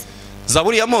Moses.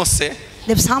 Zaburi ya Mose.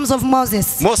 The Psalms of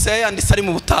Moses. Mose yanditse ari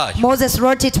mu butayu. Moses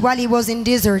wrote it while he was in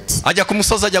desert. Ajya ku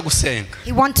musozi ajya gusenga.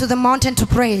 He went to the mountain to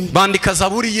pray. Bandika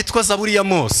Zaburi yitwa Zaburi ya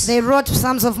Mose. They wrote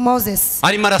Psalms of Moses.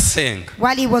 Arimo arasenga.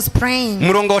 While he was praying.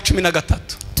 Murongo wa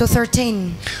 13. To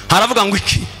 13. Haravuga ngo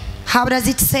iki? How does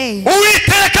it say?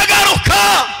 Uwiteka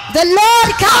garuka. The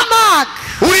Lord come back.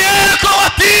 Uyeko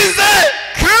watinze.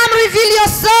 Come reveal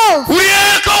yourself.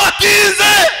 Uyeko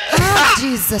watinze. Oh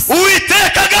Jesus.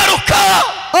 Uwiteka garuka.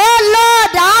 Oh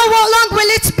Lord, how long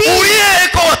will it be?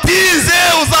 Uyeko watinze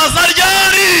uzaza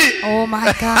ryari. Oh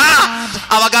my God.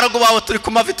 Abagaragu bawe turi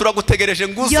ku mavi turagutegereje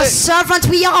nguze. Your servant,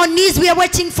 we are on knees, we are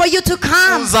waiting for you to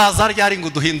come. Uzaza ryari ngo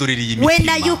duhindurire iyi mitima. When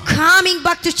are you coming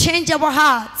back to change our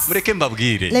hearts? Mureke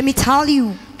mbabwire. Let me tell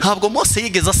you. Ntabwo Mose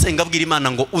yigeze asenga abwira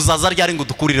Imana ngo uzaza ryari ngo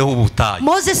dukurireho ubutayu.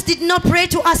 Moses did not pray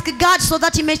to ask God so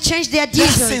that he may change their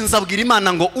desert. Yasenze abwira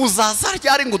Imana ngo uzaza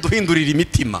ryari ngo duhindurire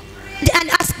imitima.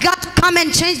 And ask God to come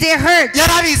and change their hearts.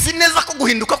 Yarabizi neza ko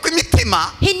guhinduka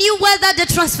kw'imitima. He knew whether the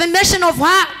transformation of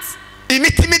hearts.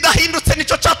 Imitima idahindutse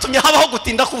nico cyatumye habaho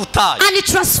gutinda k'ubutayu. And it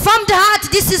transformed the heart.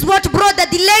 This is what brought the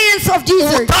delayance of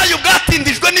desert. Ubutayu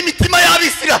bwatindijwe n'imitima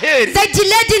y'Abisiraheli. They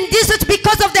delayed in desert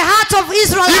because of the heart of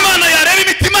Israel. Imana yareba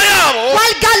imitima yabo.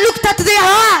 While God looked at their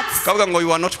hearts. Kavuga ngo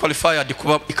you are not qualified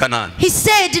kuba i Canaan. He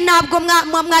said ntabwo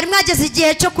mwari mwageze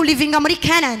igihe cyo kulivinga muri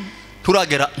Canaan.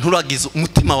 Nturagize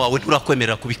umutima wawe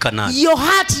nturakwemerera kuba i Canaan. Your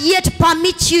heart yet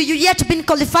permits you yet been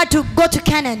qualified to go to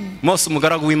Canaan. Mose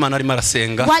umugaragu w'Imana arimo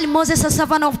arasenga. While Moses, a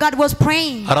servant of God, was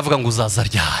praying. Aravuga ngo uzaza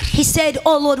ryari. He said,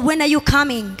 "Oh Lord, when are you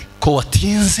coming?" Ko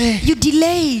watinze. You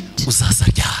delayed. Uzaza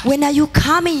ryari. When are you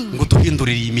coming? Ngo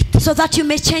duhindurire imitima. So that you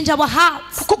may change our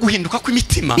hearts. Kuko guhinduka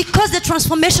kw'imitima. Because the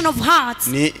transformation of hearts.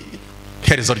 Ni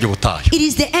herezo ry'ubutayu. It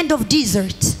is the end of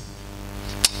desert.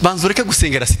 Banza ureke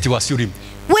gusengera situation urimo.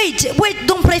 Wait,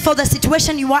 don't pray for the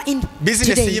situation you are in Business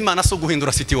today. y'Imana so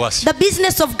guhindura situation. The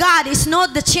business of God is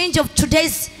not the change of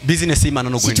today's Business y'Imana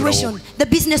no guhindura situation. The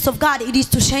business of God, it is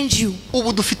to change you.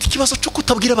 Ubu dufite ikibazo cyo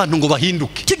kutabwira abantu ngo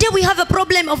bahinduke. Today we have a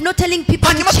problem of not telling people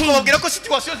to Hanyuma change. tukababwira ko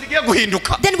situation zigiye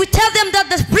guhinduka. Then we tell them that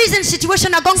the present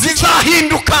situation are going to change.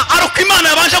 Zizahinduka aruko Imana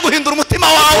yabanje guhindura umutima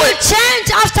wawe.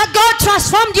 Change after God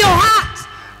transformed your heart.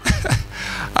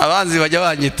 Abanzi bajya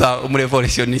banyita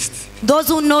umurevolutionist. Those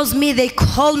who knows me, they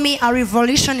call me a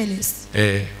revolutionist.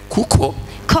 Kuko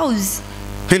cause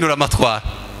hindura amatwara.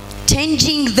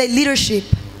 Changing the leadership.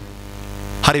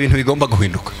 Hari ibintu bigomba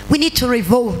guhinduka. We need to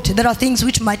revolt. There are things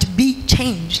which might be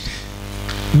changed.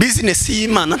 Business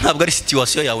y'Imana ntabwo ari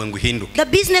situation yawe ngo ihinduke. The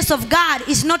business of God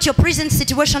is not your present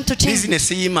situation to change.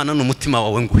 Business y'Imana no umutima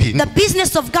wawe ngo uhinduke. The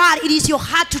business of God, it is your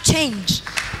heart to change.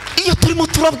 Iyo turimo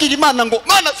turabwira Imana ngo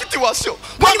mana situation.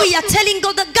 When we are telling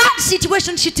God the God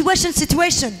situation.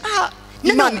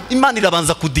 Imana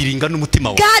irabanza kudiringa n'umutima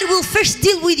wawe. God will first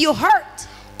deal with your heart.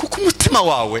 Kuko umutima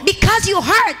wawe. Because your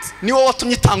heart. Ni wowe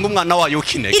watumye itanga umwana wayo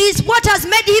w'ikinege. It is what has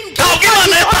made him give out his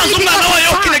only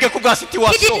begotten son.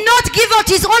 He did not give out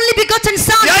his only begotten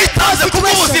son. Yayitanze kuko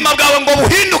ubuzima bwawe ngo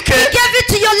buhinduke. He gave it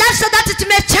to your life so that it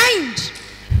may change.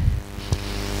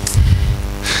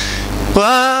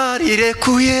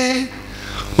 Warirekuye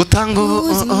utango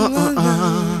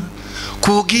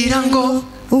kugira ngo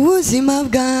ubuzima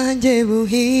bwanjye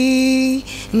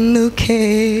buhinduke.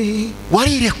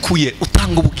 Warirekuye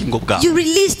utanga ubugingo bwawe. You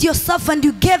released yourself and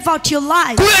you gave out your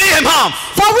life. Kubera impamvu.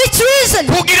 For which reason?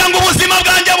 Kugira ngo ubuzima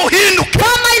bwanjye buhinduke.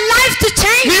 For my life to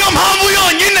change. Niyo mpamvu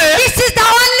yonyine. This is the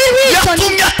only reason.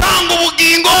 Yatumye atanga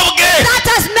ubugingo bwe. That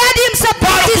has made him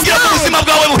support his life. Ubuzima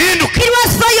bwawe buhinduke. It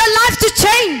was for your life to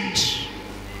change.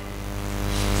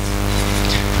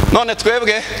 None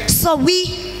twebwe. So we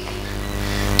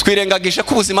twirengagije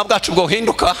ko ubuzima bwacu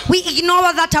bwohinduka. We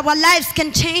ignore that our lives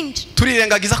can change.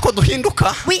 Turirengagiza ko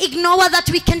duhinduka. We ignore that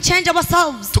we can change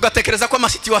ourselves. Tugatekereza ko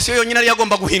amasituation yonyine ari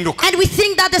yagomba guhinduka. And we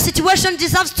think that the situation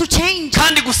deserves to change.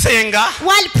 Kandi gusenga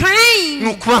while praying,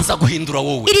 nukubanza guhindura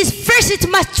wowe. It is first, it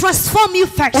must transform you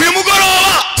first. Uyu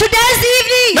mugoroba. Today's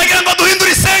evening. Nagira ngo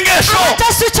duhindure isengesho. I want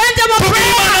us to change our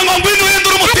prayer. Imana ngo ngwino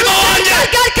uhindure umutima wanjye.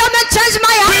 God, come and change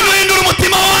my heart. Ngwino uhindure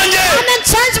umutima wanjye. Come and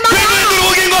change my heart. Ngwino uhindure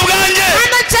ubugingo bwanjye.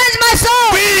 Come and change my soul.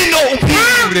 Ngwino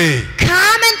umpindure.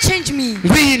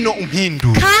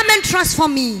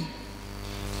 transform me.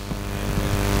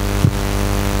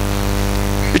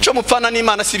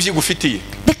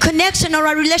 The connection or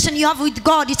a relation you have with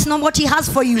God, it's not what He has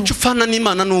for you.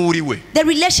 The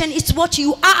relation is what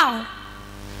you are.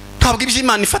 God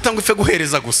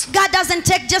doesn't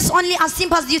take just only as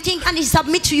simple as you think and He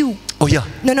submit to you. Oh yeah.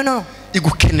 No. He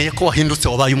wants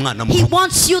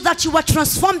you that you are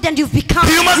transformed and you've become.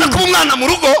 When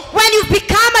you've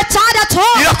become a child at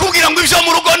home, He tells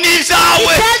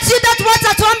you that what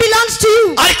at home belongs to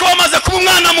you. But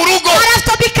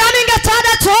after becoming a child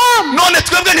at home, then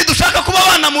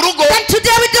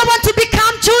today we don't want to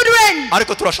become children,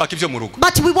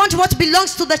 but we want what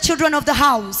belongs to the children of the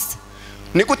house.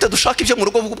 How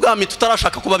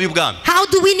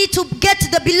do we need to get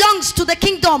the belongs to the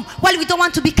kingdom while we don't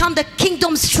want to become the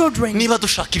kingdom's children?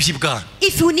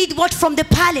 If we need what from the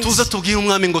palace,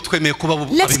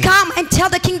 let's come and tell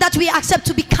the king that we accept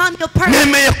to become your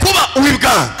person.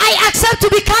 I accept to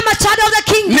become a child of the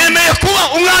king.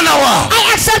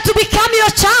 I accept to become your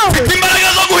child.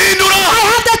 I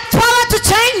have the power to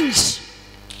change.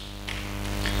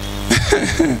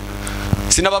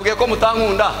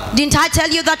 Didn't I tell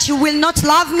you that you will not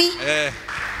love me?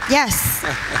 Yes.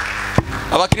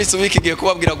 Nowadays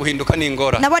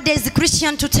the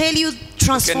Christian to tell you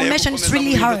transformation is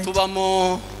really hard.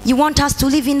 You want us to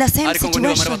live in the same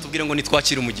situation.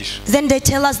 Then they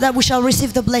tell us that we shall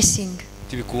receive the blessing.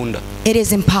 It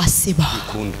is impossible.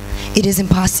 It is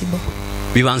impossible.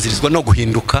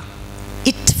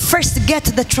 It first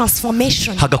gets the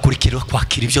transformation.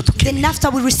 Then after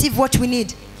we receive what we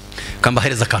need.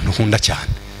 Kambahereza akantu nkunda cyane.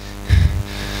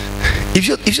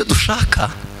 Ibyo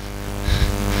dushaka.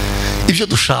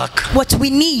 What we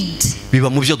need. Biba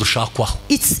mu byo dushakwaho.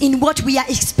 It's in what we are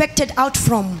expected out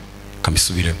from.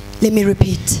 Kamisubire. Let me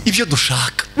repeat. Ibyo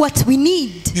dushaka. What we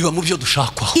need. Biba mu byo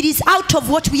dushakwaho. It is out of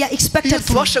what we are expected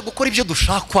from. Tubashe gukora ibyo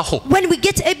dushakwaho. When we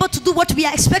get able to do what we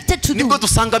are expected to do. Nibwo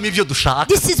dusangamo ibyo dushaka.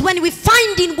 This is when we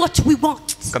find in what we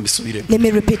want. Kamisubire. Let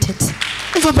me repeat it.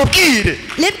 Let me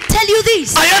tell you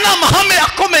this. These are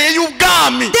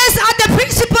the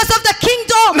principles of the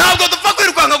kingdom.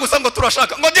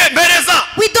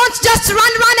 We don't just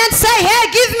run and say, hey,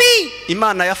 give me.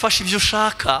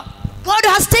 God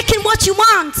has taken what you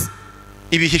want.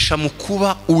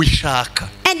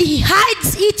 And He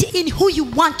hides it in who you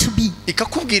want to be.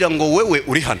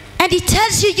 And He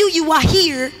tells you are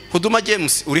here. Huduma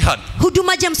James,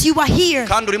 you are here.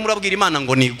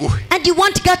 And you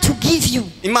want God to give you.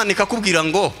 Then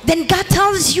God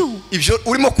tells you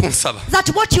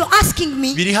that what you're asking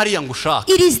me,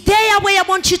 it is there where I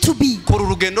want you to be.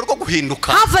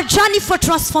 Have a journey for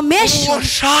transformation.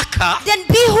 Then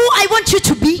be who I want you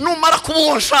to be.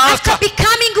 After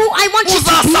becoming who I want you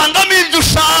to be,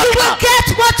 you will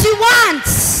get what you want.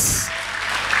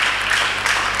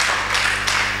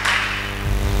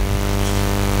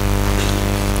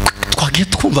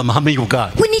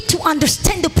 We need to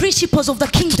understand the principles of the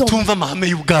kingdom.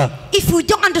 If we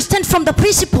don't understand from the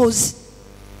principles,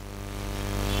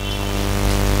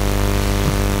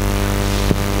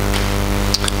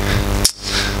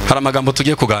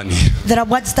 there are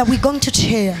words that we're going to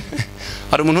share.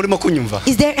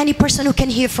 Is there any person who can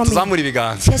hear from me?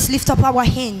 Let's lift up our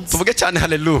hands.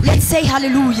 Let's say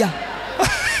hallelujah.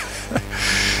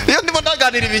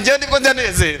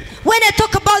 When I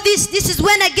talk about this is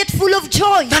when I get full of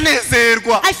joy.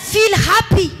 I feel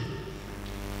happy.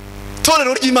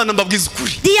 Dear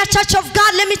Church of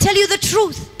God, let me tell you the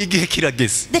truth.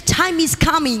 The time is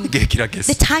coming.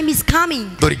 The time is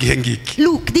coming.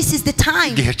 Look, this is the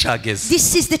time.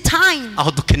 This is the time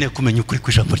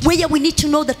where we need to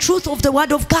know the truth of the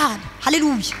word of God.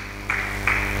 Hallelujah.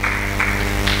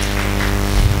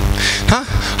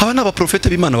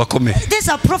 These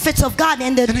are prophets of God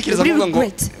and they're really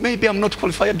great. Maybe I'm not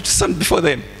qualified to stand before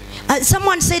them.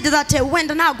 Someone said that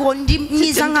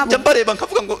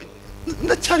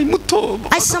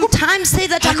I sometimes say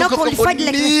that I'm not qualified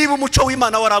like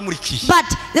that. But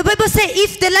the Bible says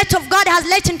if the light of God has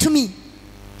lightened to me,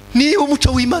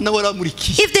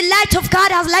 if the light of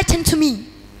God has lightened to me,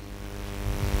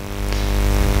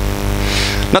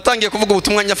 I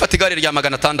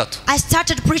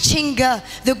started preaching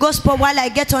the gospel while I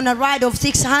get on a ride of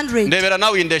 600.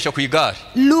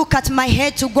 Look at my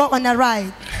head to go on a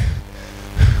ride.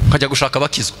 I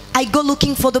go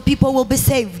looking for the people who will be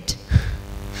saved.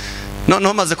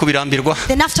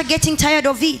 Then after getting tired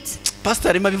of it,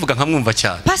 Pastor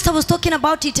was talking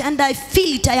about it and I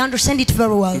feel it, I understand it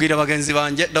very well. Then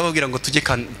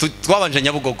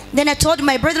I told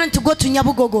my brethren to go to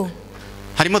Nyabugogo.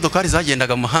 hari modokari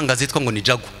zagendaga mu mahanga zitwa ngo ni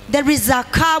Jaguar. There is a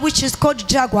car which is called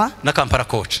Jaguar. Na Kampala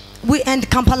coach. And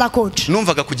Kampala coach.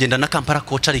 Numvaga kugenda na Kampala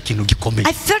coach ari ikintu gikomeye.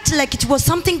 I felt like it was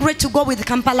something great to go with the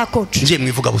Kampala coach. Ngiye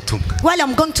mwivuga butumwa. While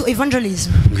I'm going to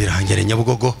evangelism. Ngirangere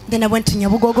Nyabugogo. Then I went to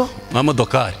Nyabugogo.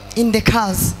 Modokari. In the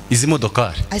cars. Izi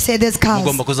modokari. I said there's cars.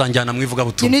 Mugomba kuzanjyana mwivuga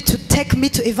butumwa. You need to take me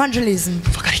to evangelism.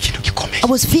 Mvuga ari ikintu gikomeye. I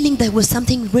was feeling there was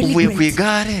something really great. Uvuye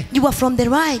kwigare. You were from the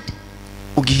ride.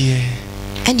 Ugiye.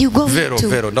 And you go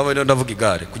vero ndavuga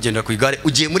igare kugenda ku igare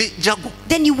ugiye muri Jaguar.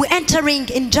 Then you were entering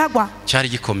in Jaguar. Cyari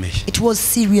gikomeye. It was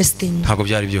serious thing. Ntabwo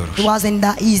byari byoroshye. It wasn't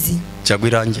that easy.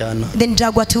 Jaguar iranjyana. Then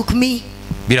Jaguar took me.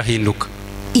 Birahinduka.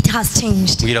 It has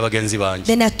changed. Mbwira bagenzi banje.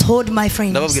 Then I told my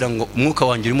friends. Ndababwira ngo umwuka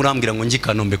wanjye uri murambwira ngo ngi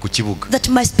Kanombe ku kibuga. That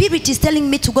my spirit is telling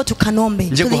me to go to Kanombe.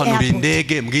 Nje guhanura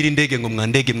indege, mbwira indege ngo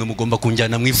mwandege mwe mugomba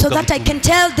kunjyana mwivuga. So that I can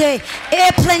tell the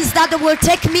airplanes that will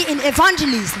take me in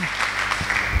evangelism.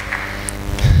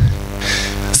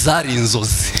 Zari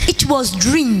inzozi. It was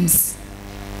dreams.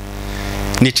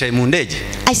 Nicaye mu ndege.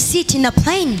 I sit in a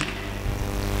plane.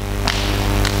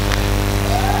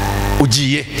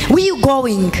 Ugiye. Where you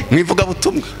going? Mwivuga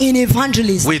butumwa. In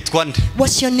evangelism. Witwa nde?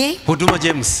 What's your name? Huduma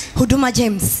James. Huduma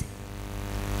James.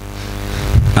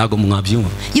 Ntago mwabyumva.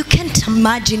 You can't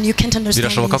imagine, you can't understand.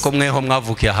 Birashoboka ko mweho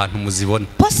mwavukiye ahantu muzibona.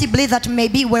 Possibly that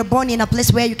maybe we're born in a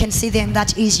place where you can see them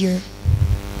that easier.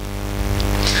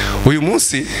 Uyu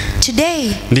munsi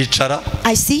today ndicara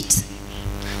I sit.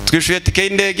 Twishuye tike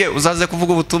indege uzaze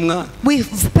kuvuga ubutumwa.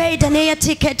 We've paid an air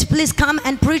ticket, please come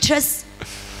and preach us.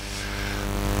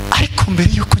 Ariko mbere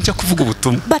yuko njya kuvuga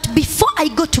ubutumwa. But before I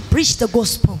go to preach the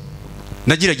gospel,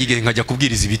 nagiraga igihe nkajya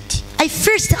kubwiriza ibiti. I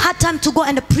first had time to go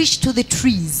and preach to the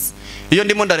trees. Iyo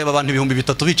ndimo ndareba abantu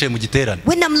 3,000 bicaye mu giterane.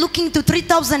 When I'm looking to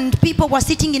 3,000 people were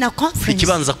sitting in a conference.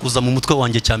 Ikibanza kuza mu mutwe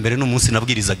wanjye cyambere n'umunsi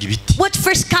nabwirizaga ibiti. What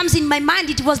first comes in my mind,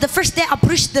 it was the first day I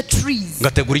preached the trees.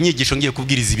 Ngategura inyigisho ngiye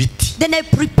kubwiriza ibiti. Then I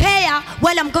prepare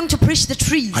while I'm going to preach the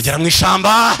trees. Ngagera mu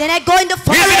ishamba. Then I go in the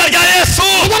forest. Izina rya Yesu.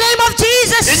 In the name of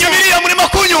Jesus. Inyumiriye murimo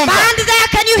kunyumva. And there,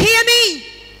 can you hear me?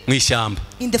 Mu ishyamba.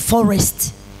 In the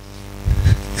forest.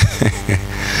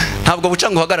 Ntabwo buca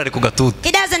ngo uhagarare ku gatutu.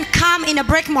 It doesn't come in a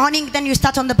break morning, then you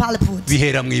start on the pulpit.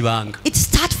 Bihera mu ibanga. It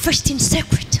starts first in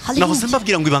secret. Nahoze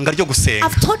mbabwira ngo ibanga ryo gusenga.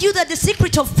 I've told you that the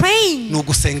secret of praying. No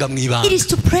gusenga mu ibanga. It is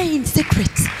to pray in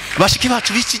secret. Bashiki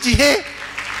bacu b'iki gihe.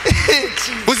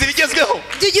 Uzi bigezweho.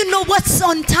 Do you know what's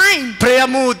on time? Prayer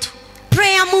mood.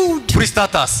 Prayer mood. Kuri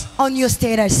status. On your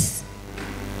status.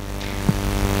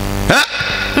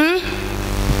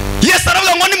 Yes,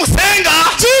 aravuga ngo nimusenga.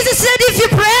 Jesus said if you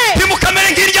pray,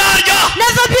 ntimukamere nk'iryarya.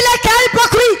 never be like a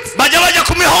hypocrite. Bajya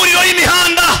ku mihuriro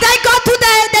y'imihanda. They go to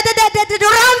the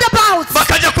roundabouts.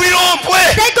 Bakajya kuri rompwe.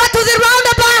 They go to the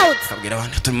roundabouts. Abwira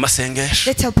abantu turi mu masengesho.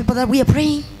 They tell people that we are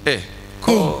praying.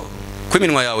 Ko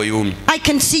iminwa yawe yumye. I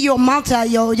can see your mouth,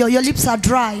 your lips are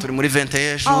dry. Turi muri 21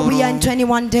 jours. Oh, we are in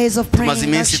 21 days of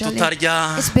praying.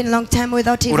 It's been a long time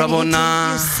without eating.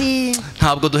 You see,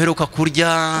 ntabwo duheruka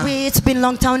kurya. It's been a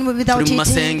long time without eating. We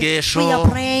are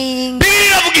praying.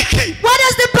 What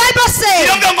does the Bible say?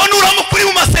 The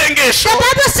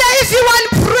Bible says if you want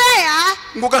prayer,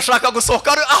 and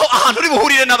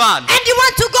you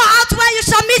want to go out where you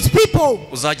shall meet people,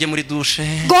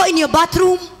 go in your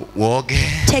bathroom,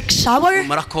 take shower.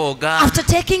 After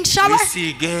taking shower,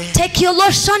 take your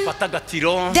lotion,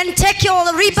 then take your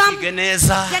ribam, then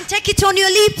take it on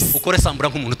your lips.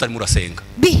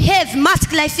 Behave,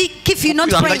 mask like if you're not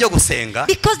praying.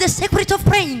 Because the secret of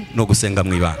praying,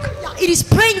 it is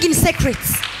praying in secret.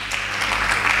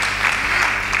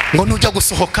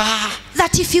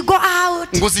 That if you go out,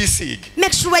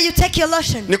 make sure you take your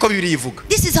lotion.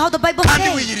 This is how the Bible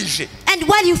says. And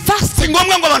while you fast, it's not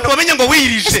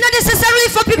necessarily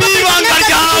for people to know.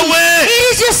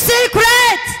 It is your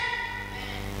secret.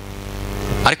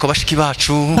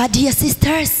 But dear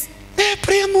sisters,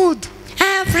 prayer mood.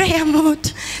 Prayer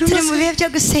mood. Prayer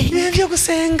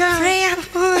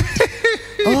mood.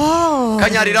 Oh.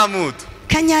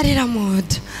 Kanyarira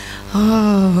mood.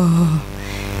 Oh.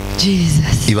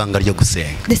 Jesus.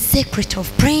 The secret of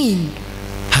praying.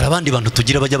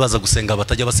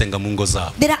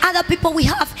 There are other people we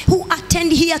have who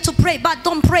attend here to pray but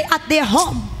don't pray at their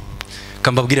home.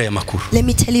 Let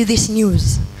me tell you this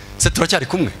news.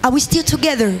 Are we still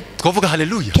together?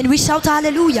 Can we shout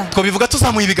hallelujah? Can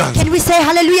we say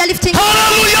hallelujah lifting?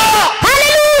 Hallelujah!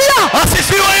 Hallelujah!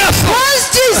 Praise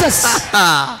Jesus!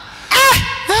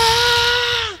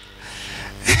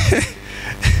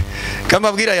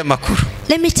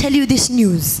 Let me tell you this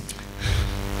news.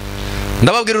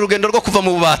 ndababwira urugendo rwo kuva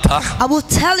mu bubata. I will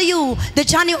tell you the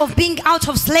journey of being out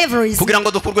of slavery, kugira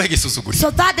ngo dukurweho igisuzuguriro,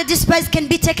 so that the despise can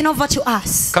be taken over to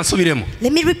us. Kansubiremo.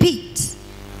 Let me repeat.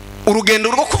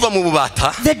 Urugendo rwo kuva mu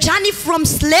bubata, the journey from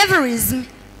slavery,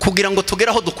 kugira ngo tugere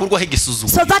aho dukurwaho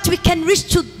igisuzuguriro, so that we can reach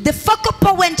to the focal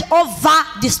point over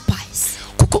despise.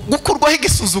 gukurwaho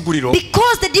igisuzuguriro,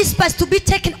 because the despise to be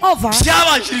taken over,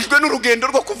 byabanjirijwe n'urugendo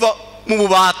rwo kuva mu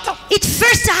bubata. It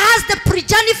first has the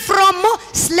pre-journey from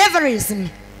slavery.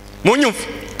 Munyumva?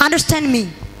 Understand me?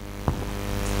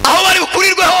 Aho bari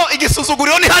bukurirweho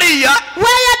igisuzuguriro ni hariya.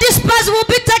 Where your despise will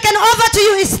be taken over to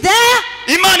you is there.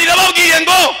 Imana irababwiye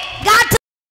ngo God